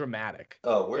not even dramatic.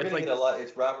 Oh, we're It's gonna like- get a lot.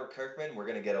 It's Robert Kirkman. We're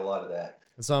gonna get a lot of that.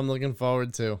 That's what I'm looking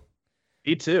forward to.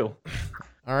 Me too.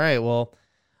 All right, well,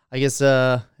 I guess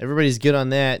everybody's good on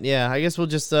that. Yeah, I guess we'll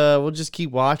just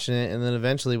keep watching it, and then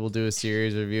eventually we'll do a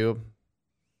series review.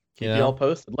 Keep you all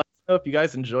posted. Let us know if you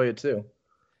guys enjoy it too.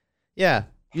 Yeah,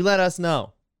 you let us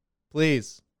know,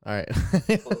 please. All right.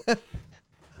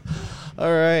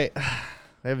 All right.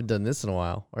 I haven't done this in a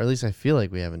while, or at least I feel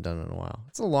like we haven't done it in a while.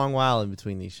 It's a long while in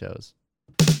between these shows.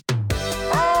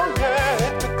 Oh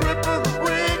yeah, it's the clip of the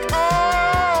week.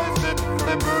 Oh, it's the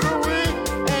clip of the week.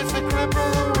 It's the clip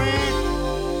of the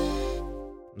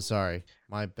week. I'm sorry,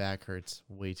 my back hurts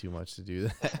way too much to do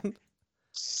that.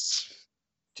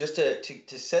 Just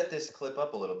to set this clip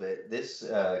up a little bit, this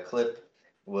clip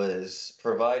was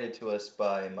provided to us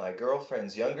by my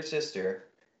girlfriend's younger sister,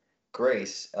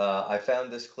 Grace. I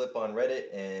found this clip on Reddit,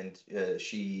 and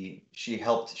she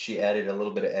helped. She added a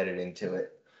little bit of editing to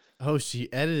it. Oh,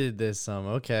 she edited this some.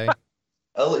 Okay.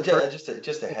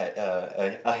 Just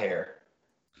a hair.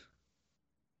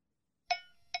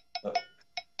 Oh.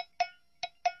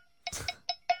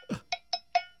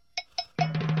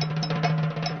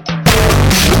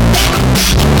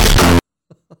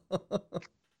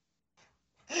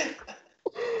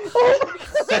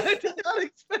 I did not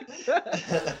expect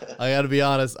that. I gotta be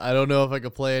honest. I don't know if I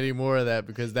could play any more of that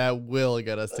because that will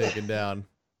get us taken down.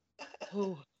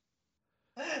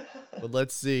 But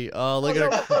let's see. Oh, look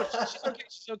at her. She's okay.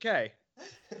 She's okay.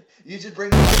 You just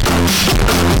bring.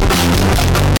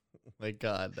 My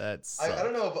God, that's. I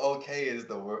don't know if okay is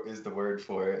the word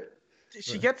for it.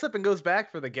 She gets up and goes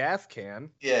back for the gas can.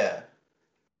 Yeah.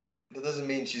 That doesn't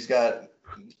mean she's not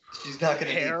going to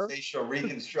Hair? need facial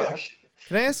reconstruction.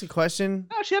 Can I ask a question?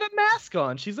 No, she had a mask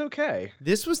on. She's okay.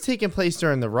 This was taking place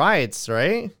during the riots,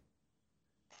 right?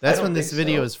 That's don't when this think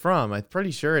video so. is from. I'm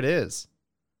pretty sure it is.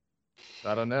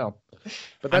 I don't know.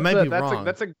 But I that's might be that's wrong.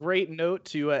 that's a great note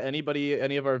to any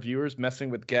of our viewers messing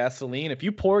with gasoline. If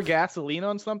you pour gasoline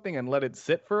on something and let it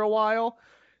sit for a while,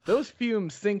 those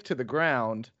fumes sink to the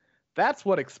ground. That's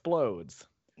what explodes.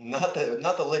 Not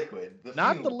the liquid.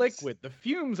 Not the fumes. liquid. The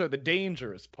fumes are the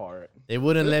dangerous part. They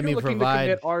wouldn't So if let me you're looking to provide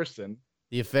commit arson.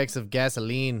 the effects of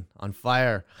gasoline on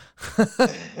fire.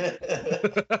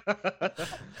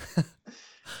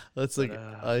 Let's look.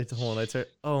 Hold on.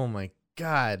 Oh my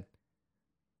God.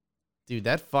 Dude,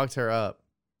 that fucked her up.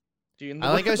 Dude,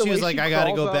 I like how the she was way like, I gotta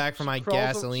crawls go up, back for she my crawls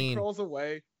up- gasoline. She crawls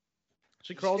away.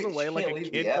 She crawls away like can't a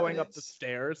leave the kid going up the evidence.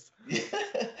 stairs.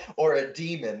 Or a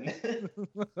demon.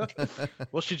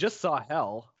 Well, she just saw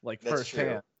hell, like That's true.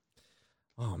 firsthand.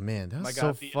 Oh man, that My was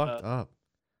God, so the, fucked up.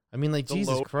 I mean, like the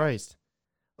Jesus low- Christ.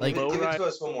 Like, give it Lowride- to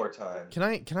us one more time. can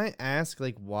I ask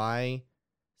like why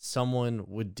someone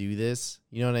would do this?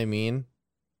 You know what I mean?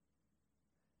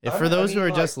 If for those who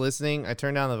are just listening, I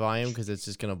turned down the volume because it's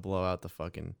just gonna blow out the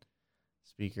fucking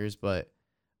speakers. But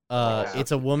Yeah.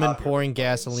 it's a woman Copyright pouring claims.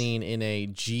 gasoline in a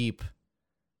Jeep.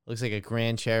 Looks like a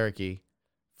Grand Cherokee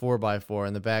 4x4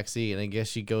 in the back seat, and I guess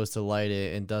she goes to light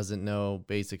it and doesn't know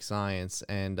basic science,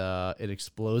 and it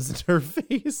explodes in her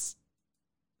face.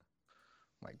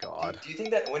 My God. Do you think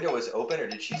that window was open or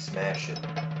did she smash it?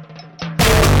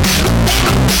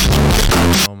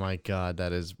 Oh my God,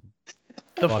 that is.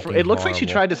 It fucking looks like she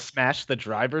horrible. tried to smash the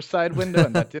driver's side window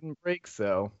and that didn't break.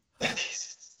 So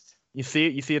you see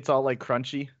it. You see it's all like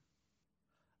crunchy.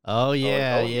 Oh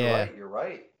yeah, yeah. You're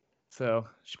right. So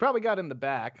she probably got in the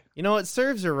back. You know what?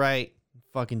 Serves her right.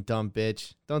 Fucking dumb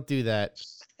bitch. Don't do that.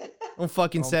 Don't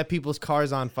fucking set people's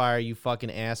cars on fire, you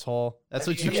fucking asshole. That's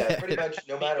what you Yeah, get. pretty much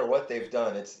no matter what they've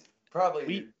done, it's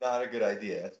probably not a good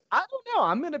idea. I don't know.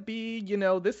 I'm gonna be,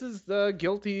 this is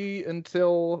guilty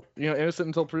until, innocent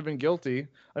until proven guilty.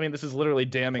 I mean, this is literally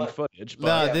damning footage. But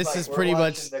No, Yeah, this like, is we're pretty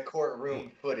much. watching the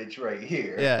courtroom footage right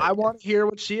here. Yeah, I want to hear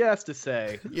what she has to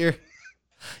say.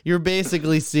 you're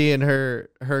basically seeing her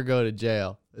go to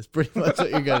jail. That's pretty much what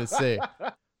you're gonna see.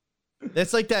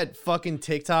 That's like that fucking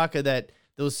TikTok of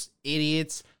those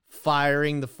idiots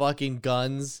firing the fucking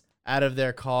guns out of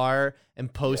their car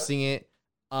and posting it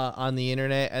on the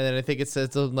internet, and then I think it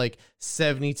says something like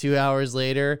 72 hours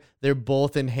later they're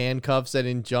both in handcuffs and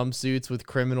in jumpsuits with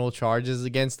criminal charges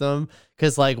against them.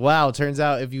 Because like, wow, turns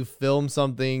out if you film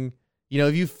something, You know,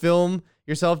 if you film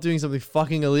yourself doing something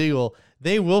fucking illegal,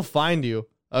 they will find you.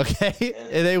 Okay,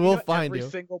 and they will find every you.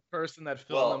 single person that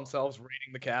filmed themselves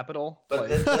raiding the Capitol. But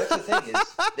that's the thing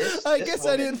is, I guess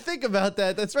I didn't think about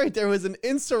that. That's right. There was an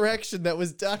insurrection that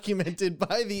was documented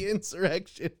by the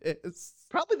insurrectionists.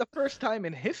 Probably the first time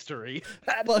in history.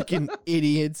 Fucking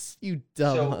idiots, you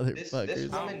dumb So motherfuckers. this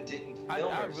woman didn't film I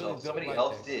herself. really don't Somebody like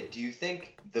else this. did. Do you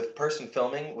think the person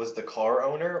filming was the car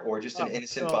owner or just an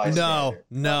innocent no. bystander?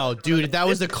 No, dude. If that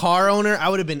was the car owner, I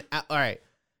would have been all right.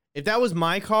 If that was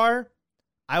my car,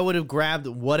 I would have grabbed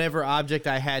whatever object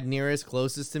I had nearest,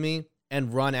 closest to me,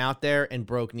 and run out there and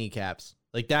broke kneecaps.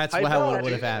 Like that's what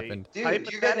would have happened. Dude,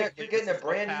 you're getting a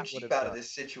brand new Jeep out of this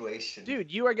situation.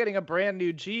 Dude, you are getting a brand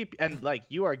new Jeep, and like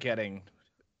you are getting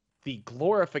the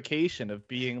glorification of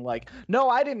being like, no,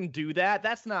 I didn't do that.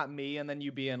 That's not me. And then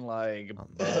you being like,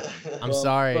 I'm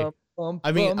sorry.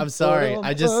 I mean, I'm sorry.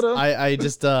 I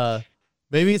just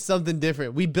maybe it's something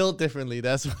different. We built differently.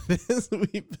 That's what it is.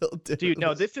 We built differently. Dude,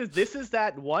 no, this is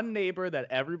that one neighbor that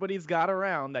everybody's got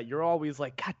around that you're always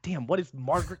like, God damn, what is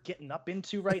Margaret getting up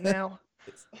into right now?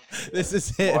 This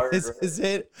is it. This is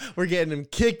it. We're getting him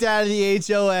kicked out of the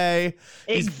HOA.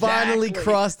 He's finally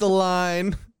crossed the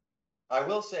line. I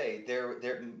will say,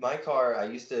 my car, I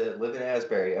used to live in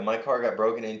Asbury, and my car got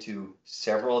broken into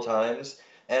several times.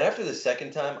 And after the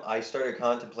second time, I started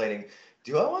contemplating,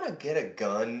 do I want to get a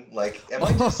gun? Like, am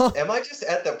I just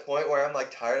at the point where I'm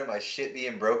like tired of my shit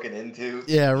being broken into?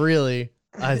 Yeah, really.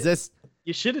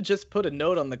 You should have just put a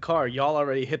note on the car. Y'all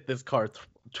already hit this car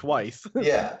twice.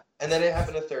 Yeah. And then it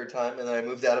happened a third time, and then I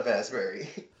moved out of Asbury.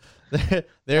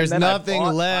 There's nothing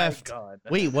left.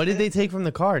 Wait, what did they take from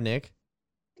the car, Nick?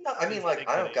 No, I mean, like,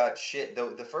 I don't got shit.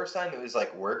 The first time it was,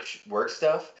 like, work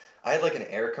stuff. I had, like, an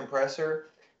air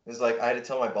compressor. It was, like, I had to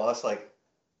tell my boss, like,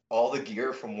 all the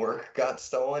gear from work got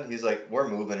stolen. He's like, we're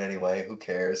moving anyway. Who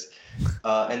cares?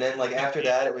 And then, like, after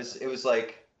that, it was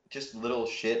like, just little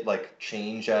shit, like,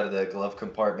 change out of the glove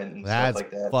compartment and stuff like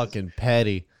that. That's fucking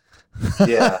petty.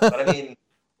 Yeah, but, I mean,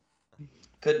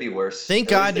 could be worse. Thank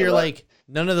God you're, like,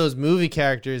 none of those movie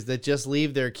characters that just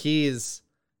leave their keys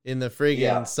in the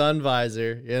friggin' sun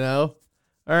visor, you know?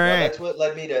 All right. That's what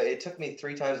led me to, it took me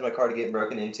 3 times my car to get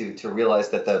broken into to realize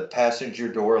that the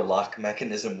passenger door lock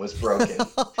mechanism was broken.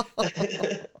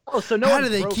 Oh, so no How one do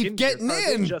they broke keep into getting your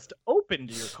car, in? They just opened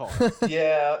your car.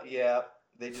 Yeah,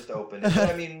 they just opened it.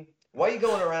 But, I mean, why are you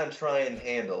going around trying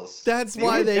handles? That's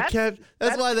why they kept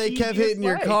hitting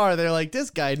your car. They're like,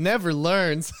 this guy never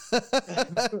learns.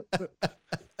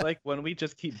 Like when we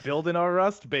just keep building our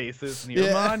rust bases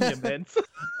near monuments.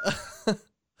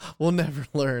 We'll never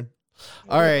learn.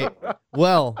 All right.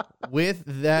 Well, with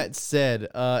that said,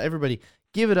 everybody,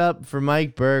 give it up for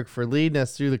Mike Burke for leading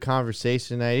us through the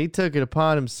conversation tonight. He took it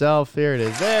upon himself. Here it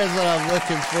is. There's what I'm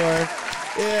looking for.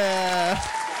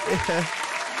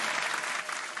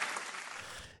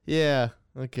 Yeah.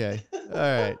 Okay. All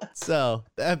right. So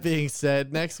that being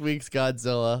said, next week's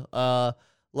Godzilla.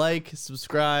 Like,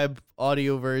 subscribe,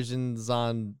 audio versions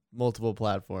on multiple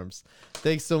platforms.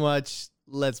 Thanks so much.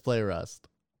 Let's play Rust.